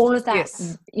 all of that,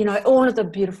 you know, all of the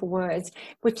beautiful words,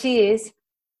 which is,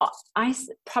 I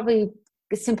probably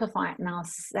simplify it and I'll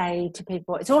say to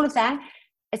people, it's all of that.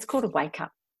 It's called a wake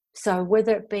up. So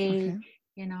whether it be,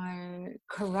 you know,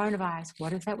 coronavirus,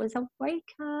 what if that was a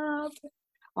wake up?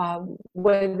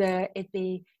 Whether it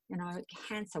be, you know,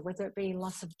 cancer, whether it be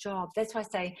loss of job. That's why I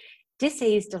say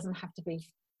dis-ease doesn't have to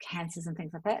be cancers and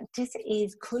things like that.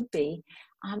 Dis-ease could be,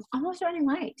 I'm always running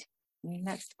late.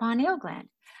 That's the pineal gland.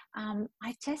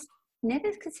 I just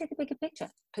never could see the bigger picture.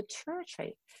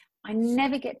 Pituitary. I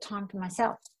never get time for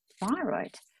myself.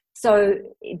 Thyroid. So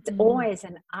it's always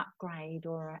an upgrade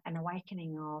or an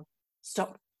awakening of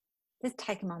stop. Let's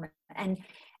take a moment. And,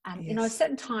 you know,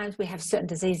 certain times we have certain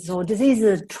diseases or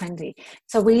diseases are trendy.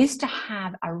 So we used to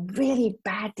have a really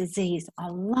bad disease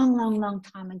a long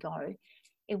time ago.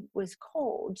 It was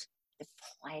called the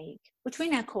plague, which we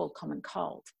now call common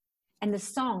cold. And the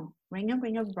song, Ring a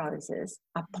Ring of Roses,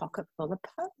 a pocket full of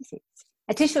posies.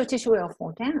 A tissue, we all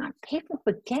fall down. People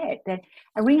forget that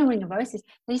a ring of roses,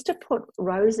 they used to put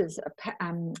roses,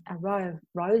 a row of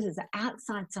roses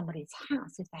outside somebody's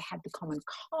house if they had the common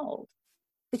cold,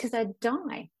 because they'd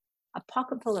die. A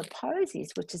pocket full of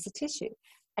posies, which is a tissue.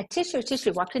 A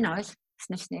tissue, wipe your nose,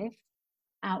 sniff, sniff.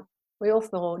 We all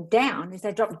fall down as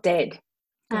they drop dead.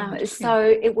 So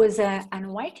it was an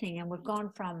awakening, and we've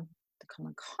gone from the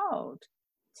common cold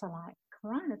to like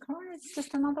corona. Corona is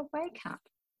just another wake up.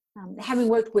 Having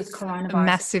worked with coronavirus, a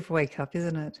massive wake up,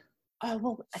 isn't it? Oh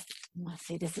well,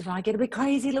 see, this is where I get a bit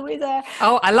crazy, Louisa.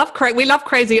 Oh, I love we love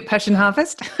crazy at Passion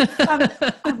Harvest.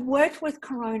 I've worked with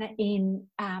corona in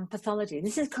pathology.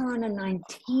 This is corona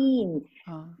 19.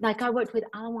 Like I worked with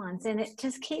other ones, and it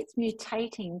just keeps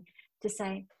mutating to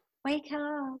say, wake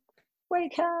up,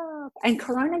 wake up. And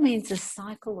corona means a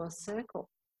cycle or circle.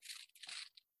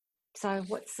 So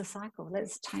what's the cycle?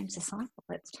 Let's change the cycle.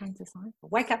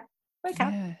 Wake up. Wake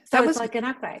up. Yeah. So that was like an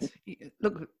upgrade.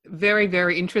 Look, very,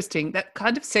 very interesting. That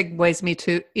kind of segues me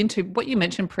into what you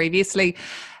mentioned previously.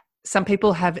 Some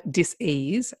people have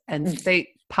dis-ease and they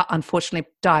unfortunately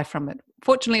die from it.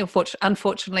 Fortunately or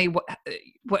unfortunately,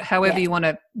 however you want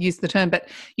to use the term. But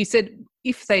you said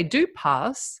if they do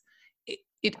pass,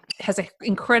 it has an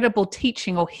incredible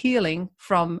teaching or healing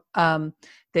from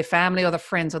their family or the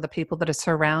friends or the people that are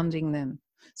surrounding them.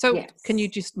 So can you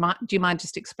do you mind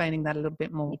just explaining that a little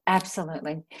bit more?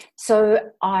 Absolutely. So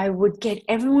I would get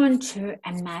everyone to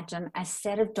imagine a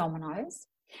set of dominoes,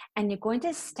 and you're going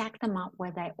to stack them up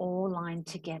where they all line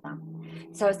together.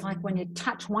 So it's like when you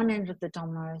touch one end of the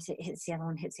dominoes, it hits the other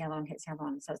one, hits the other one, hits the other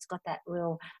one. So it's got that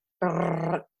real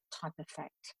type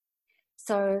effect.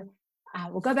 So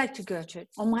we'll go back to Gertrude.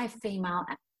 All my female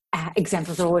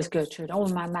examples are always Gertrude. All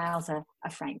my males are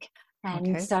Frank.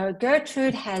 And so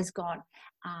Gertrude has got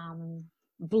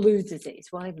blue disease.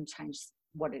 We'll even change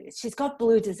what it is. She's got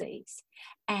blue disease.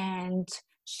 And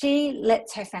she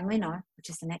lets her family know, which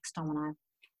is the next domino,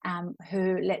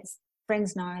 who lets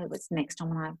friends know what's the next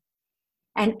domino.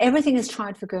 And everything is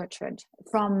tried for Gertrude,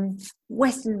 from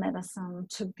Western medicine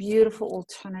to beautiful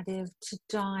alternative, to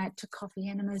diet, to coffee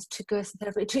enemas, to Gerson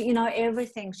therapy, to,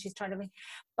 everything she's tried to be.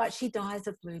 But she dies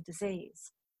of blue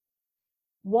disease.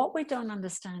 What we don't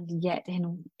understand yet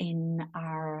in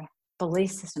our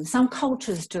belief system, some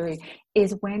cultures do,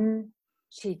 is when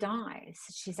she dies,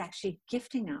 she's actually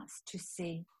gifting us to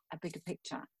see a bigger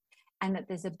picture, and that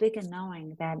there's a bigger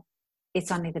knowing that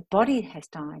it's only the body has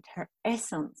died, her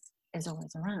essence is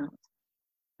always around.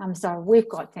 So we've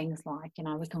got things like,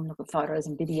 we can look at photos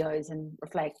and videos and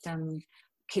reflect and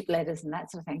keep letters and that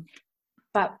sort of thing.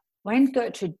 But when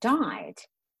Gertrude died,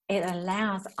 it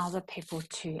allows other people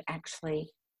to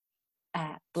actually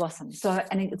blossom. So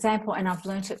an example, and I've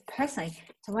learned it personally.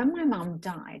 So when my mum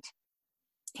died,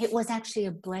 it was actually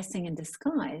a blessing in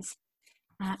disguise.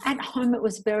 At home, it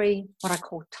was very, what I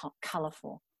call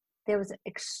colourful. There was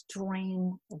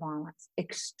extreme violence,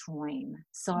 extreme.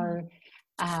 So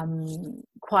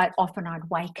quite often I'd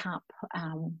wake up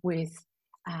with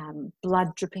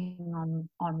blood dripping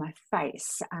on my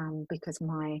face because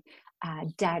my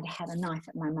dad had a knife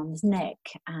at my mum's neck,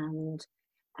 and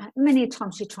many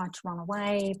times she tried to run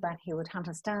away, but he would hunt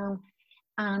us down,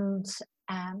 and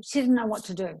she didn't know what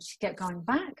to do. She kept going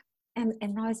back, and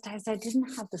in those days they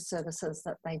didn't have the services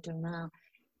that they do now.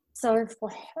 So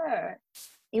for her,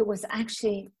 it was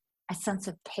actually a sense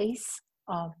of peace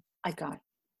of, I go.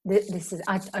 This is,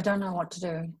 I don't know what to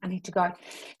do. I need to go.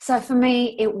 So for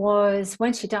me, it was,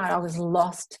 when she died, I was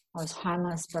lost. I was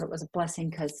homeless, but it was a blessing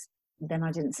because then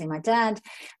I didn't see my dad.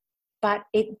 But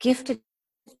it gifted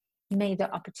me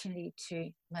the opportunity to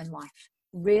learn life,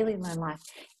 really learn life.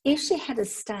 If she had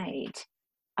stayed,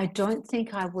 I don't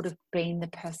think I would have been the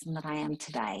person that I am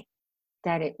today.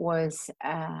 That it was...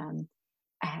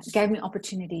 gave me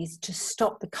opportunities to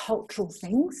stop the cultural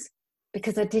things,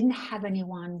 because I didn't have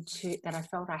anyone that I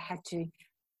felt I had to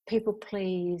people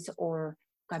please or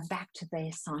go back to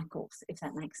their cycles, if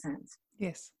that makes sense.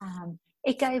 Yes.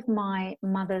 It gave my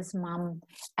mother's mum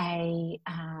a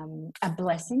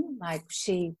blessing. Like,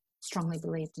 she strongly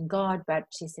believed in God, but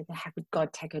she said, how could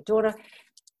God take her daughter?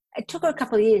 It took her a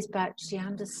couple of years, but she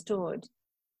understood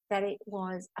that it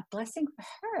was a blessing for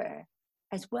her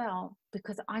as well,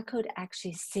 because I could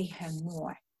actually see her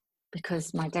more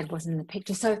because my dad wasn't in the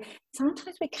picture. So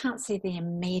sometimes we can't see the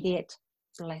immediate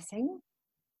blessing.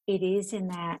 It is in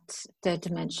that third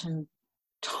dimension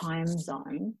time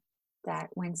zone that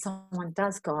when someone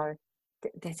does go,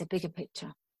 there's a bigger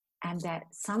picture. And that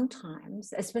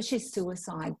sometimes, especially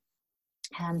suicide,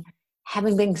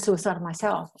 having been suicidal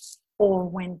myself, or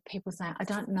when people say, I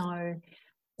don't know,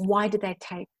 why did they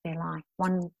take their life?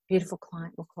 One beautiful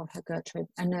client, we'll call her Gertrude,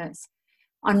 a nurse.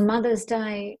 On Mother's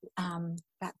Day,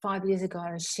 about 5 years ago,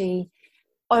 she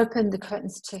opened the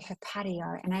curtains to her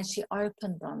patio, and as she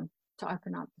opened them to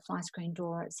open up the fly screen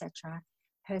door, etc.,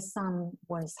 her son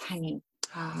was hanging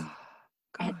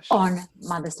on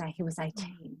Mother's Day. He was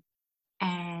 18.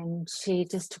 And she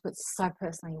just took it so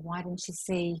personally. Why didn't she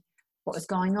see what was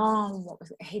going on?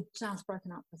 He'd just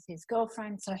broken up with his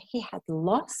girlfriend, so he had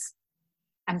loss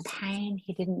and pain.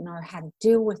 He didn't know how to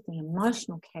deal with the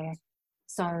emotional care.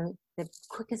 So the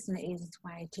quickest and easiest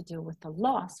way to deal with the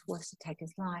loss was to take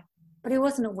his life. But he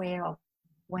wasn't aware of,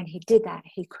 when he did that,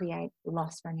 he'd create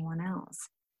loss for anyone else.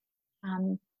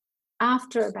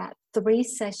 After about 3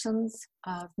 sessions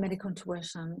of medical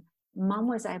intuition, Mum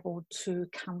was able to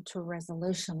come to a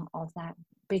resolution of that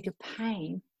bigger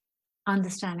pain,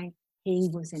 understanding he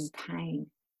was in pain.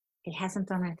 He hasn't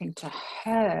done anything to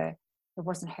her. It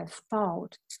wasn't her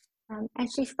fault. And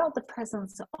she felt the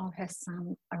presence of her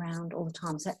son around all the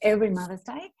time. So every Mother's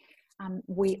Day,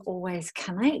 we always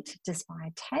connect just via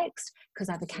text, because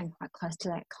I became quite close to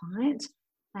that client.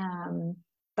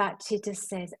 But she just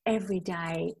says every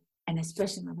day, and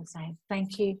especially Mother's Day,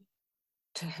 thank you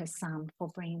to her son for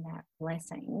bringing that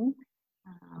blessing.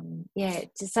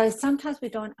 So sometimes we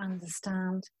don't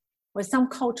understand. Well, some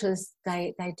cultures,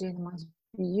 they do the most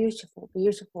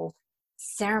beautiful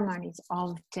ceremonies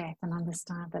of death, and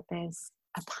understand that there's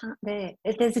a part there.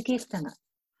 There's a gift in it.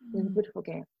 There's a beautiful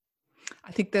gift.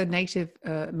 I think the Native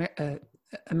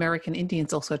American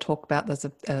Indians also talk about there's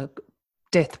a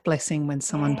death blessing when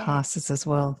someone passes as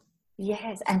well.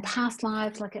 Yes, and past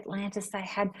lives, like Atlantis, they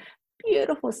had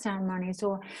beautiful ceremonies.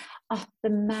 Or the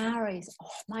Maoris.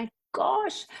 My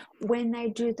gosh, when they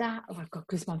do that, oh, I've got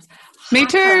goosebumps. Me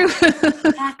too.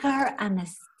 Haka and the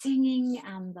singing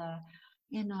and the,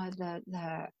 you know, the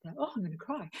oh, I'm going to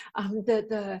cry.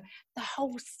 The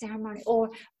whole ceremony, or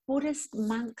Buddhist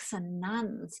monks and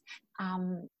nuns,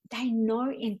 they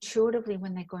know intuitively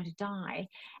when they're going to die,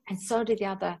 and so do the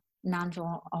other nuns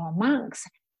or monks.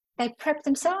 They prep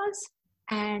themselves,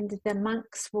 and the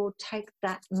monks will take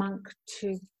that monk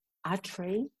to a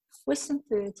tree with some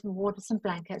food, some water, some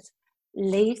blankets,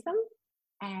 leave them,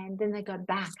 and then they go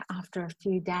back after a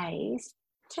few days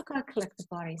to go collect the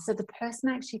body. So the person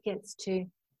actually gets to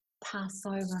pass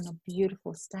over in a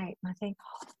beautiful state. And I think,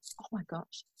 oh my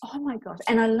gosh.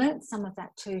 And I learned some of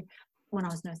that too when I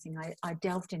was nursing. I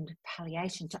delved into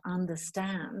palliation to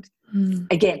understand,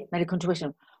 again, medical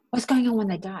intuition, what's going on when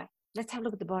they die. Let's have a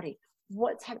look at the body.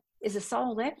 What's happening? Is the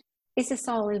soul left? Is the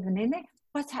soul even in there?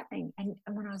 What's happening? And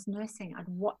when I was nursing,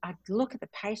 I'd look at the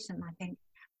patient and I think,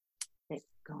 they're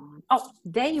gone. Oh,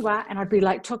 there you are. And I'd be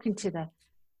like talking to the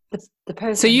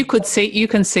person. So you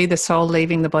can see the soul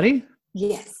leaving the body?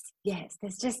 Yes.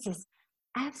 There's just this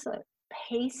absolute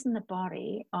peace in the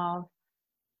body of,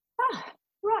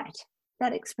 right,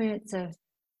 that experience of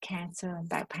cancer and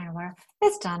back pain or whatever,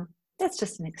 that's done. That's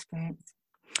just an experience.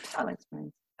 Total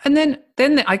experience. And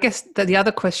then I guess the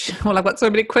other question, well, I've got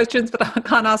so many questions, but I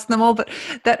can't ask them all, but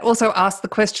that also asks the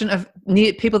question of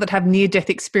people that have near-death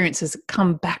experiences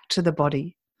come back to the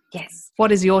body. Yes.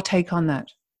 What is your take on that?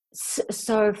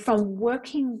 So from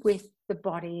working with the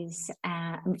bodies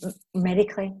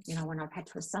medically, you know, when I've had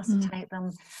to resuscitate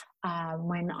them,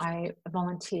 when I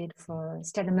volunteered for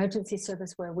State Emergency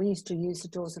Service, where we used to use the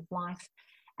doors of life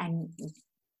and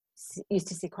used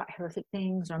to see quite horrific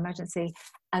things, or emergency,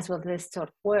 as well as this sort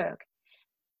of work.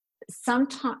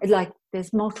 Sometimes, like,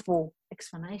 there's multiple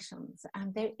explanations,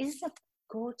 and there is a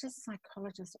gorgeous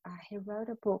psychologist. He wrote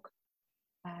a book,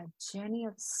 Journey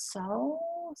of Souls,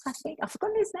 I think. I've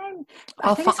forgotten his name.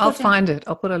 I'll find it.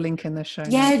 I'll put a link in the show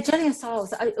notes. Yeah, Journey of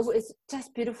Souls. It was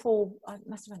just beautiful. I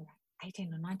must have been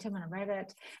 18 or 19 when I read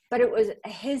it, but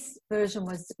his version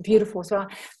was beautiful as well.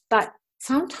 But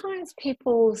sometimes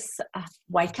people's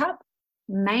wake up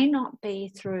may not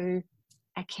be through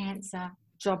a cancer,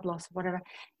 job loss, whatever.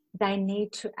 They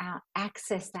need to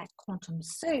access that quantum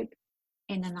soup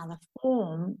in another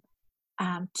form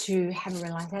to have a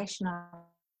realization of,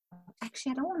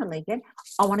 actually, I don't want to leave it.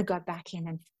 I want to go back in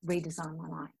and redesign my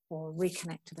life, or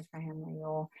reconnect to the family,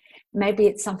 or maybe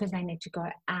it's something they need to go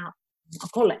out. I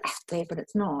call it out there, but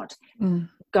it's not.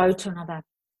 Go to another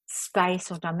space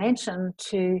or dimension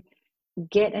to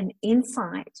get an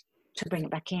insight to bring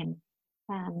it back in.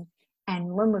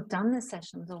 And when we've done the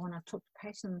sessions, or when I've talked to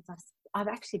patients, I've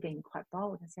actually been quite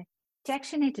bold and say, do you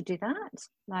actually need to do that?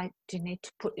 Like, do you need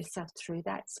to put yourself through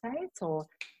that space? Or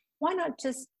why not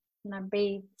just, you know,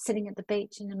 be sitting at the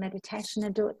beach in a meditation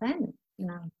and do it then, you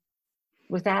know,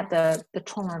 without the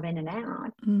trauma of in and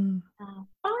out.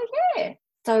 Oh, yeah.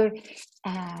 So,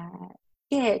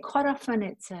 yeah, quite often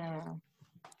it's a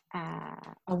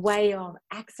way of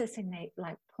accessing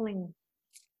like pulling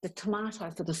the tomato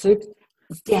for the soup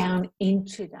down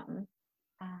into them.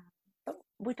 But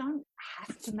we don't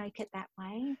have to make it that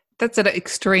way. That's an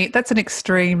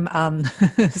extreme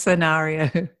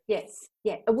scenario. Yes.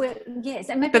 Yeah. Yes.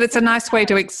 And but it's a nice way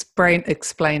to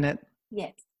explain it.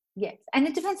 Yes. And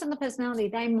it depends on the personality.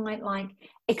 They might like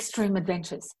extreme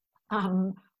adventures.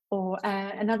 Or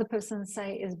another person,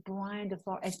 say, is Brian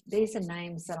DeFlores. These are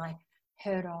names that I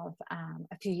heard of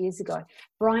a few years ago.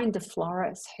 Brian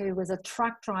DeFlores, who was a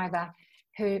truck driver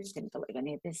who didn't believe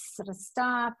any of this sort of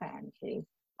stuff, and he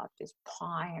loved this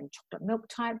pie and chocolate milk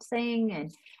type thing,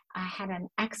 and had an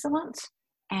accident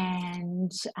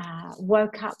and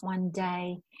woke up one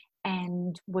day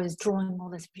and was drawing all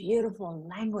this beautiful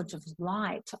language of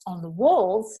light on the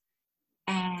walls,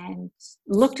 and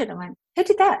looked at it and went, who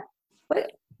did that?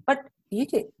 What you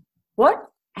did? What?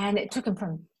 And it took him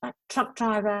from like truck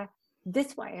driver,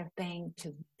 this way of being,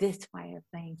 to this way of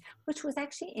being, which was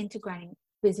actually integrating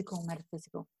physical and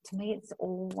metaphysical. To me, it's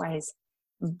always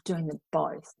doing the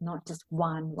both, not just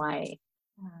one way.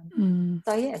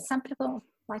 So yeah, some people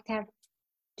like to have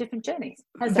different journeys.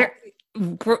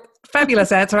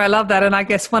 Fabulous answer. I love that. And I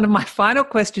guess one of my final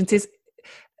questions is,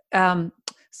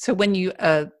 so when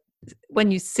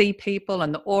you see people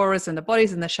and the auras and the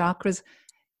bodies and the chakras,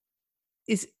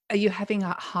 are you having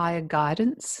a higher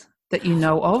guidance that you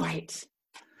know of? Great.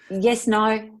 Yes,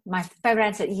 no. My favorite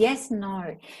answer, yes,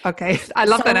 no. Okay. I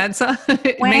love that answer.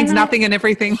 It means nothing and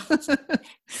everything.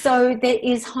 So there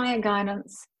is higher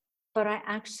guidance, but I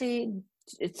actually,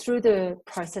 through the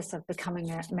process of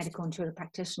becoming a medical intuitive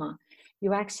practitioner,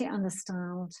 you actually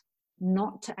understand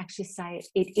not to actually say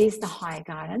it is the higher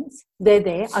guidance. They're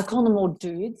there. I call them all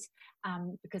dudes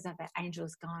because of their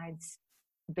angels, guides,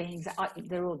 beings.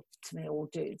 They're all, to me, all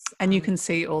dudes. And you can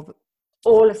see all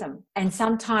of them. And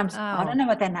sometimes I don't know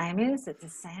what their name is. It's a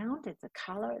sound, it's a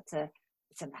color, it's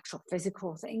an actual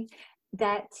physical thing.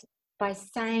 That by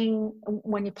saying,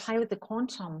 when you play with the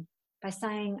quantum, by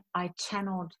saying I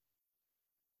channeled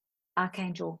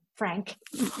Archangel Frank.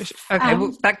 Okay,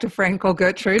 well, back to Frank or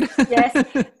Gertrude. Yes,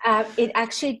 it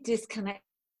actually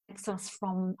disconnects us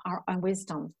from our own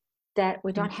wisdom, that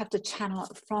we don't have to channel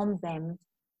it from them.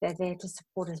 They're there to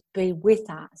support us, be with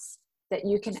us, that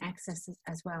you can access it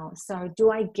as well. So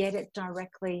do I get it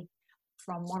directly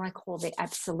from what I call the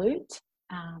absolute,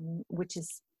 which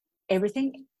is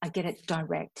everything? I get it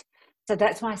direct. So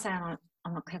that's why I say I'm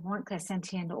not clairvoyant,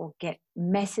 clairsentient, or get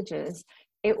messages.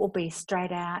 It will be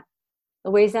straight out,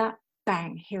 Louisa,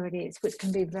 bang, here it is, which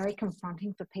can be very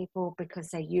confronting for people because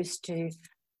they're used to,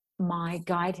 my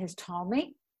guide has told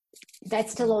me.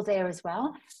 That's still all there as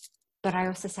well. But I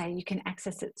also say you can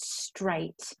access it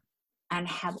straight and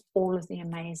have all of the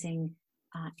amazing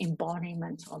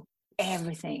embodiment of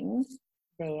everything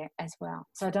there as well.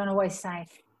 So I don't always say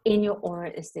in your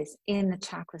aura is this, in the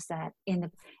chakras that,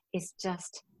 it's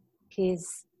just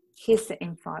here's the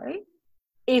info.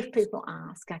 If people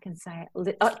ask, I can say,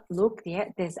 look, yeah,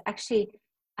 there's actually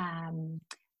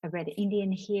a red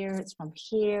Indian here, it's from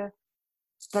here.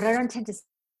 But I don't tend to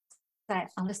say,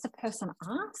 unless the person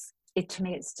asks, to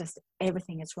me, it's just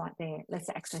everything is right there. Let's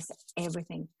access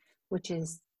everything, which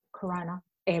is corona,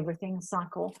 everything,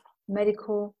 cycle,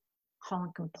 medical, whole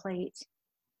and complete.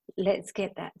 Let's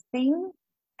get that thing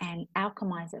and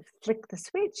alchemize it, flick the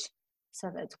switch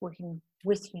so that it's working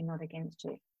with you, not against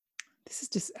you. This is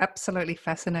just absolutely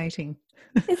fascinating.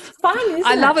 It's fun, isn't it?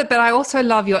 I love it, but I also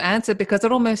love your answer because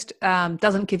it almost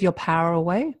doesn't give your power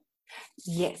away.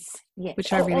 Yes.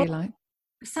 Which I really like.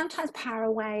 Sometimes power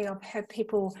away. I've heard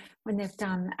people when they've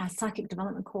done psychic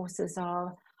development courses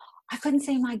of, I couldn't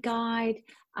see my guide,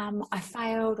 I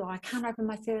failed, or I can't open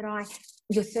my third eye.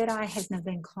 Your third eye has never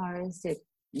been closed.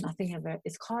 Nothing ever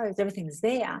is closed. Everything's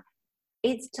there.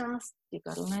 It's just, you've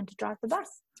got to learn to drive the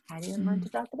bus. How do you learn to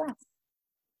drive the bus?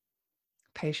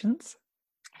 Patience.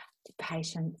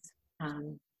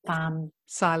 Fun.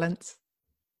 Silence.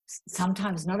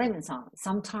 Sometimes not even silence.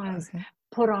 Sometimes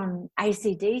put on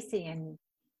AC/DC and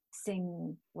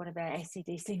sing whatever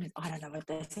AC/DC is. I don't know what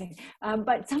they're singing.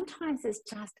 But sometimes it's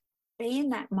just be in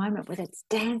that moment, whether it's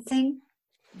dancing,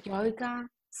 yoga,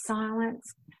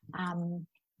 silence,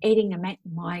 eating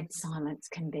my silence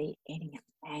can be eating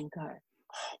a mango.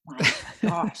 Oh my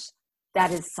gosh,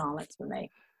 that is silence for me.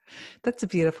 That's a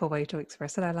beautiful way to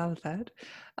express it. I love that.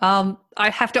 I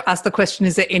have to ask the question,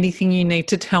 is there anything you need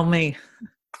to tell me?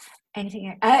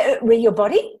 Anything? With your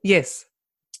body? Yes.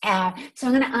 So I'm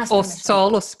going to ask. Or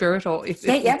soul or spirit or if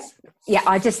yeah,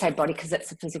 I just say body because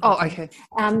it's a physical thing. Okay.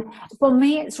 For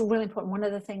me, it's really important. One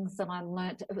of the things that I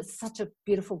learned, it was such a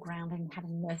beautiful grounding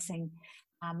having nursing,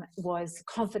 was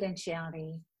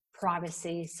confidentiality,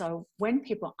 privacy. So when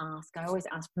people ask, I always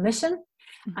ask permission.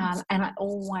 And I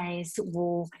always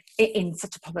will, in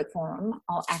such a public forum,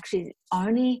 I'll actually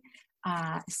only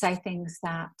say things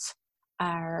that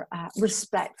are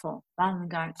respectful, rather than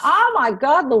going, oh my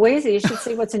God, Louisa, you should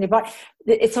see what's in your body.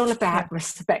 It's all about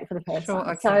respect for the person.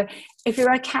 Sure, okay. So if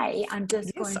you're okay, I'm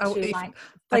just going to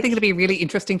I think it'll be really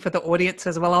interesting for the audience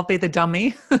as well. I'll be the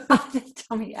dummy. The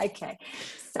dummy, okay.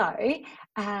 So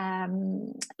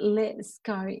let's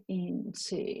go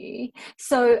into,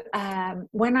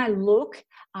 when I look,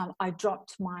 I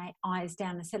dropped my eyes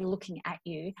down instead of looking at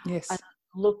you. Yes. I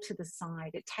look to the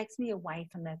side. It takes me away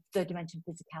from the third dimension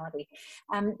physicality.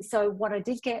 So what I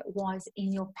did get was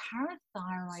in your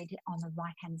parathyroid on the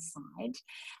right hand side,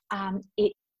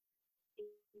 it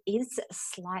is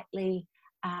slightly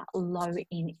low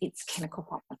in its chemical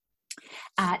problem.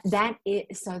 That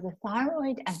is, so the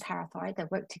thyroid and parathyroid, they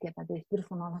work together. There's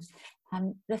beautiful knowledge.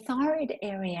 The thyroid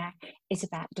area is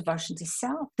about devotion to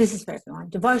self. This is for everyone.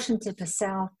 Devotion to the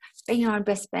self, being your own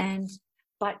best friend.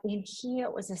 But in here,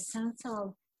 it was a sense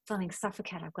of feeling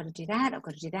suffocated. I've got to do that. I've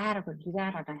got to do that. I've got to do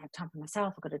that. I don't have time for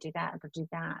myself. I've got to do that. I've got to do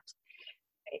that.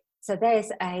 So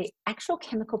there's a actual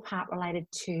chemical part related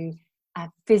to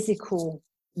physical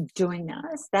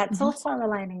doingness. That's also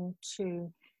relating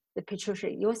to the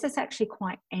pituitary. Yours is actually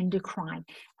quite endocrine.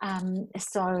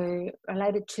 So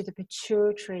related to the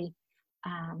pituitary,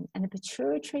 and the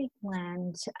pituitary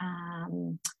gland,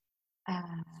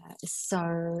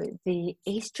 so the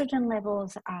estrogen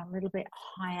levels are a little bit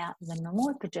higher than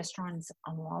normal. Progesterones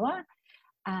are lower.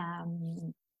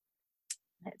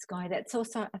 Let's go. That's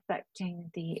also affecting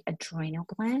the adrenal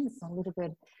glands, a little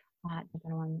bit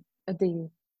depending on the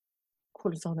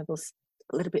cortisol levels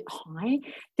a little bit high.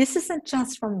 This isn't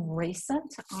just from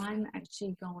recent. I'm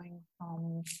actually going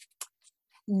from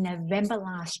November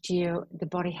last year. The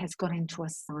body has got into a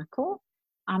cycle.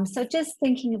 So just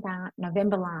thinking about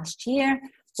November last year,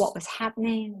 what was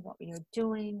happening, what we were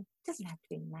doing. It doesn't have to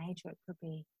be major. It could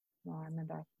be, I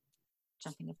remember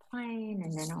jumping a plane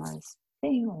and then I was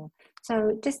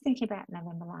so just thinking about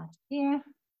November last year.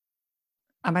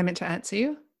 Am I meant to answer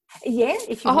you? Yeah,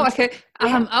 if you want. To.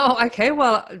 Yeah. Okay.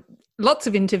 Well, lots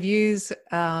of interviews,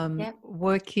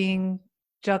 working,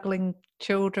 juggling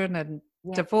children and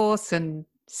divorce and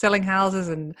selling houses,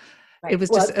 and it was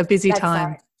just a busy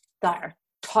time.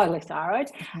 Totally thyroid.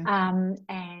 Okay.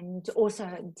 And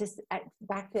also just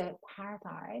back to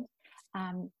parathyroid,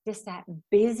 just that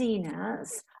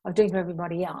busyness of doing for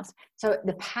everybody else. So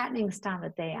the patterning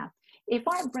started there. If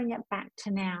I bring it back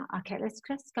to now, okay, let's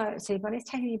just go. So your body's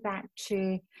taking you back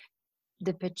to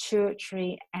the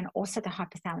pituitary and also the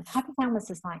hypothalamus. Hypothalamus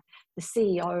is like the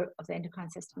CEO of the endocrine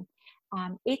system.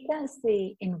 It does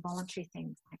the involuntary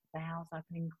things like bowels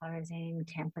opening, closing,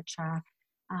 temperature.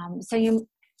 So you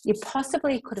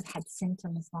possibly could have had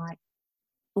symptoms like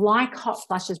hot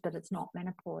flushes, but it's not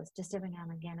menopause. Just every now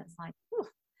and again, it's like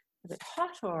a bit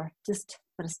hot, or just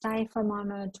got to stay for a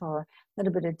moment, or a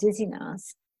little bit of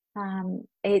dizziness.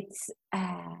 It's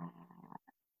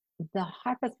the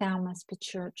hypothalamus,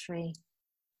 pituitary,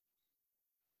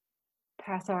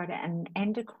 parathyroid, and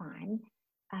endocrine.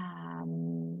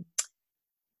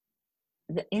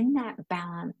 In that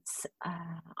balance,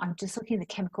 I'm just looking at the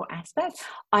chemical aspect.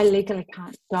 I legally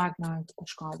can't diagnose,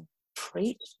 prescribe,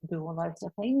 treat, do all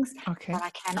those things. Okay. But I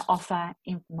can offer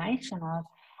information of,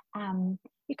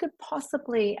 you could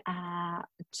possibly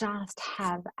just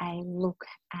have a look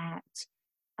at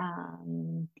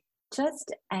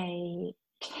just a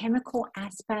chemical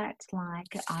aspect,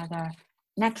 like either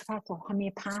naturopath or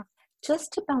homeopath,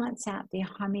 just to balance out the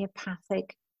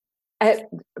homeopathic,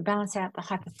 balance out the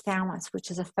hypothalamus,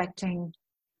 which is affecting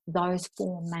those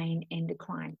four main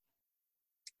endocrine.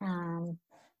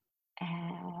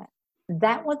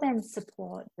 That will then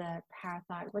support the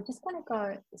parathyroid. We're just going to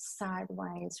go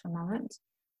sideways for a moment,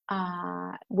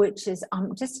 which is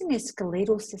just in the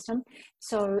skeletal system.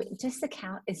 So just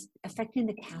is affecting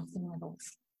the calcium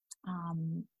levels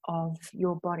of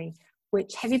your body.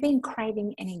 Which, have you been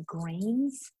craving any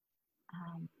greens,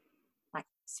 like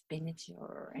spinach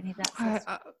or any of that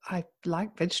stuff? I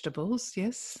like vegetables,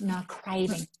 yes. No,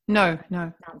 craving. No.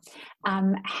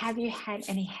 Have you had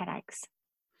any headaches?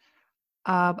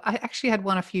 I actually had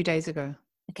one a few days ago.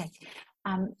 Okay.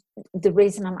 The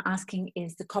reason I'm asking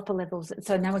is the copper levels.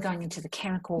 So now we're going into the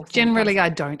chemical. Generally, I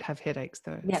don't have headaches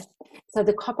though. Yeah. So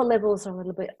the copper levels are a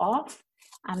little bit off.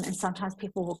 And sometimes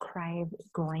people will crave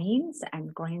greens,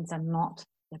 and greens are not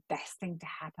the best thing to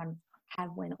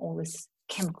have when all this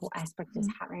chemical aspect is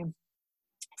happening.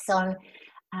 So,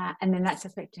 and then that's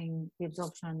affecting the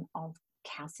absorption of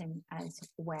calcium as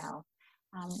well,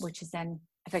 which is then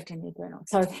affecting the adrenal.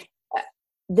 So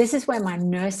this is where my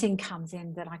nursing comes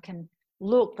in, that I can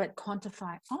look but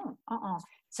quantify.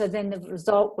 So then the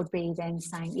result would be then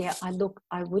saying, I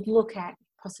would look at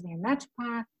possibly a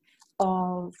naturopath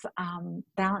of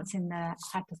balancing the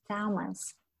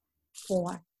hypothalamus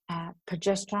for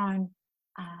progesterone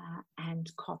and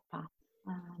copper.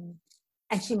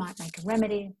 And she might make a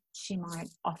remedy. She might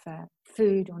offer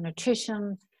food or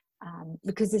nutrition,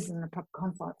 because this isn't a proper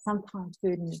consult. Sometimes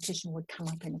food and nutrition would come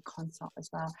up in a consult as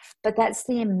well. But that's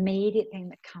the immediate thing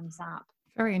that comes up.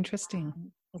 Very interesting.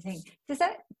 I think. Does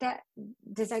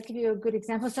that give you a good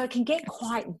example? So it can get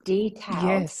quite detailed.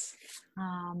 Yes.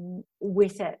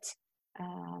 With it.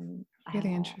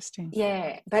 Really interesting.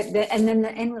 Yeah, and then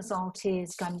the end result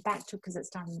is going back to, because it's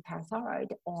done in the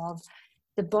parathyroid, of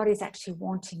the body's actually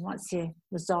wanting, once you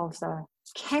resolve the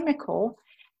chemical,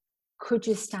 could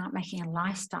you start making a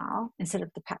lifestyle, instead of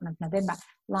the pattern of November,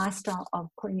 lifestyle of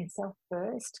putting yourself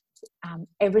first.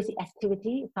 Every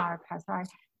activity, thyroid, parathyroid,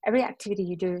 every activity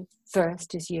you do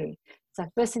first is you. So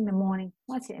first in the morning,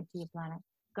 once you empty your bladder,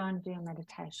 go and do a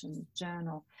meditation,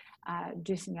 journal,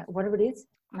 do something, whatever it is.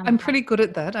 I'm pretty good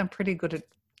at that.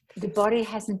 The body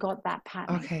hasn't got that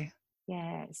pattern. Okay.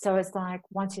 Yeah. So it's like,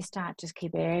 once you start, just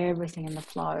keep everything in the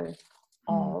flow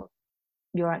of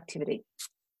your activity.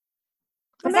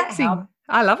 Does that help?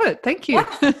 I love it. Thank you.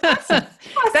 Awesome.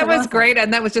 That was great.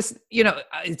 And that was just,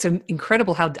 it's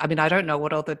incredible how, I don't know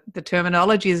what all the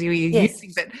terminology is you're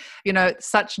using, but,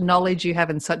 such knowledge you have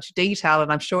in such detail,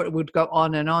 and I'm sure it would go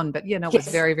on and on, but, it was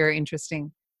very, very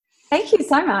interesting. Thank you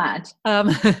so much.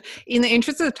 In the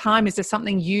interest of time, is there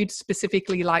something you'd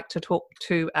specifically like to talk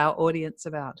to our audience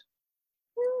about?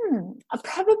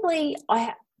 Probably,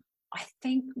 I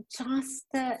think just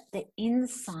the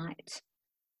insight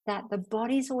that the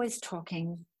body's always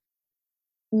talking,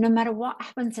 no matter what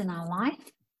happens in our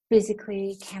life,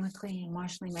 physically, chemically,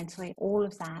 emotionally, mentally, all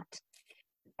of that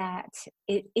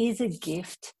it is a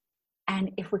gift.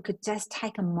 And if we could just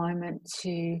take a moment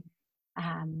to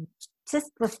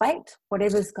just reflect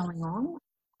whatever's going on,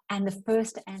 and the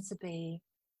first answer be,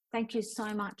 thank you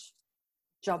so much,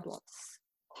 job loss,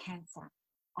 cancer,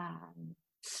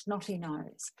 snotty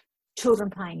nose, children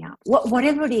playing up,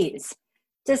 whatever it is,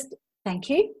 just thank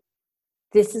you.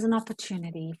 This is an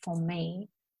opportunity for me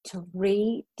to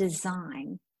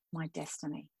redesign my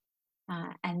destiny.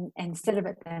 And instead of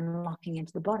it then locking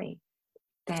into the body,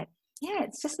 that,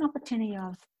 it's just an opportunity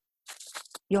of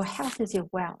your health is your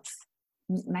wealth.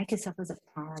 Make yourself as a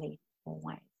priority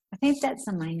always. I think that's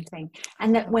the main thing.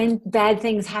 And that when bad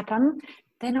things happen,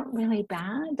 they're not really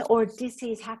bad, or a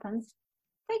disease happens.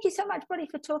 Thank you so much, body,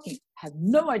 for talking. I have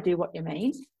no idea what you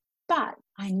mean, but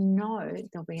I know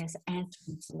there'll be an answer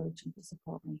and solution to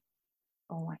support me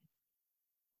always.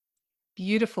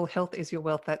 Beautiful. Health is your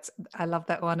wealth. I love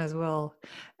that one as well.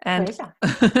 And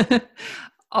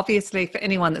obviously, for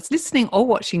anyone that's listening or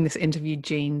watching this interview,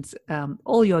 Jean's,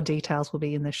 all your details will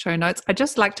be in the show notes. I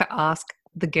just like to ask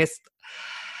the guest,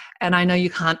 and I know you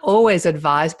can't always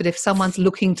advise, but if someone's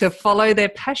looking to follow their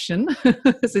passion,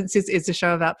 since this is a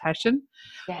show about passion,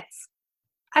 yes,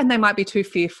 and they might be too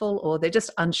fearful or they're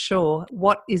just unsure,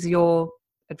 what is your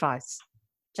advice?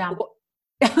 Jump.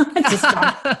 Just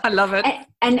jump. I love it.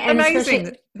 And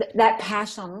amazing. That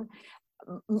passion,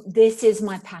 this is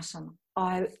my passion.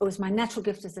 It was my natural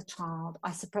gift as a child.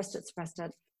 I suppressed it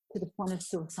to the point of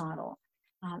suicidal.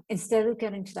 Instead of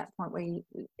getting to that point where you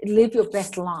live your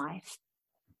best life,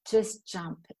 just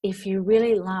jump. If you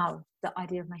really love the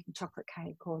idea of making chocolate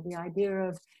cake, or the idea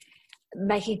of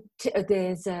making,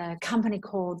 there's a company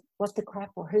called What the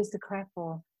Crap, or Who's the Crap,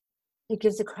 or Who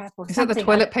Gives a Crap, or is something. Is it the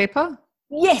toilet paper?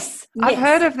 Yes. I've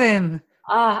heard of them.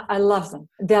 I love them.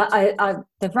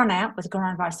 They've run out with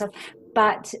coronavirus stuff,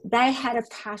 but they had a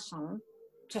passion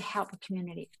to help a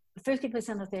community.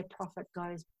 50% of their profit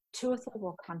goes to a third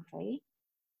world country.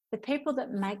 The people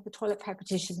that make the toilet paper,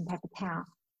 tissues and paper towel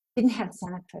didn't have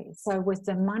sanitary. So with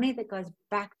the money that goes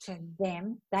back to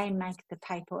them, they make the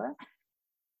paper.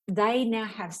 They now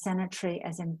have sanitary,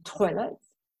 as in toilets.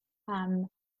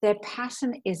 Their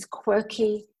passion is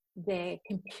quirky. They're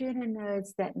computer nerds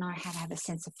that know how to have a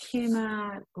sense of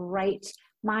humor, great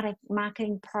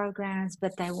marketing programs,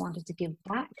 but they wanted to give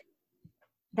back.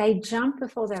 They jump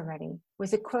before they're ready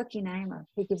with a quirky name of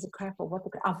Who Gives a Crap, or What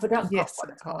the Crap. I forgot. Yes,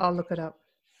 I'll look it up.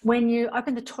 When you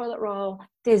open the toilet roll,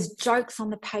 there's jokes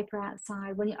on the paper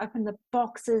outside. When you open the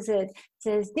boxes, it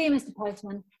says, "Dear Mr.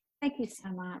 Postman, thank you so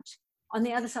much." On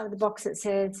the other side of the box, it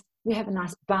says, "You have a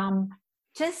nice bum."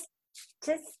 Just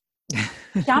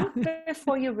jump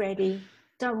before you're ready.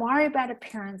 Don't worry about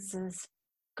appearances.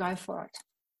 Go for it.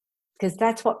 Because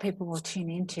that's what people will tune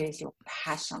into, is your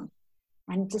passion.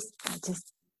 And just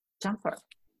jump for it.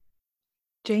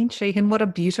 Jean Sheehan, what a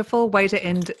beautiful way to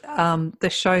end the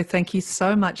show. Thank you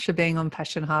so much for being on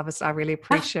Passion Harvest. I really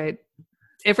appreciate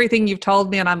everything you've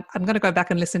told me, and I'm going to go back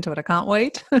and listen to it. I can't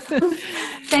wait.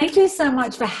 Thank you so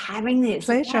much for having this.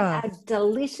 Pleasure. What a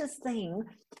delicious thing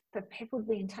for people to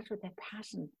be in touch with their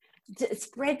passion.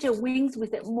 Spread your wings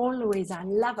with it more, Louisa. I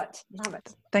love it. Love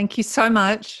it. Thank you so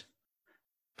much.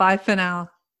 Bye for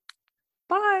now.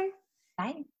 Bye.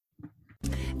 Bye.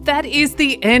 That is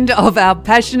the end of our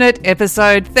passionate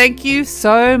episode. Thank you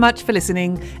so much for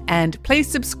listening, and please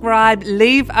subscribe,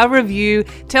 leave a review,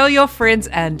 tell your friends,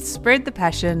 and spread the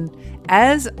passion.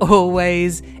 As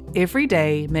always, every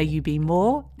day may you be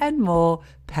more and more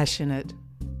passionate.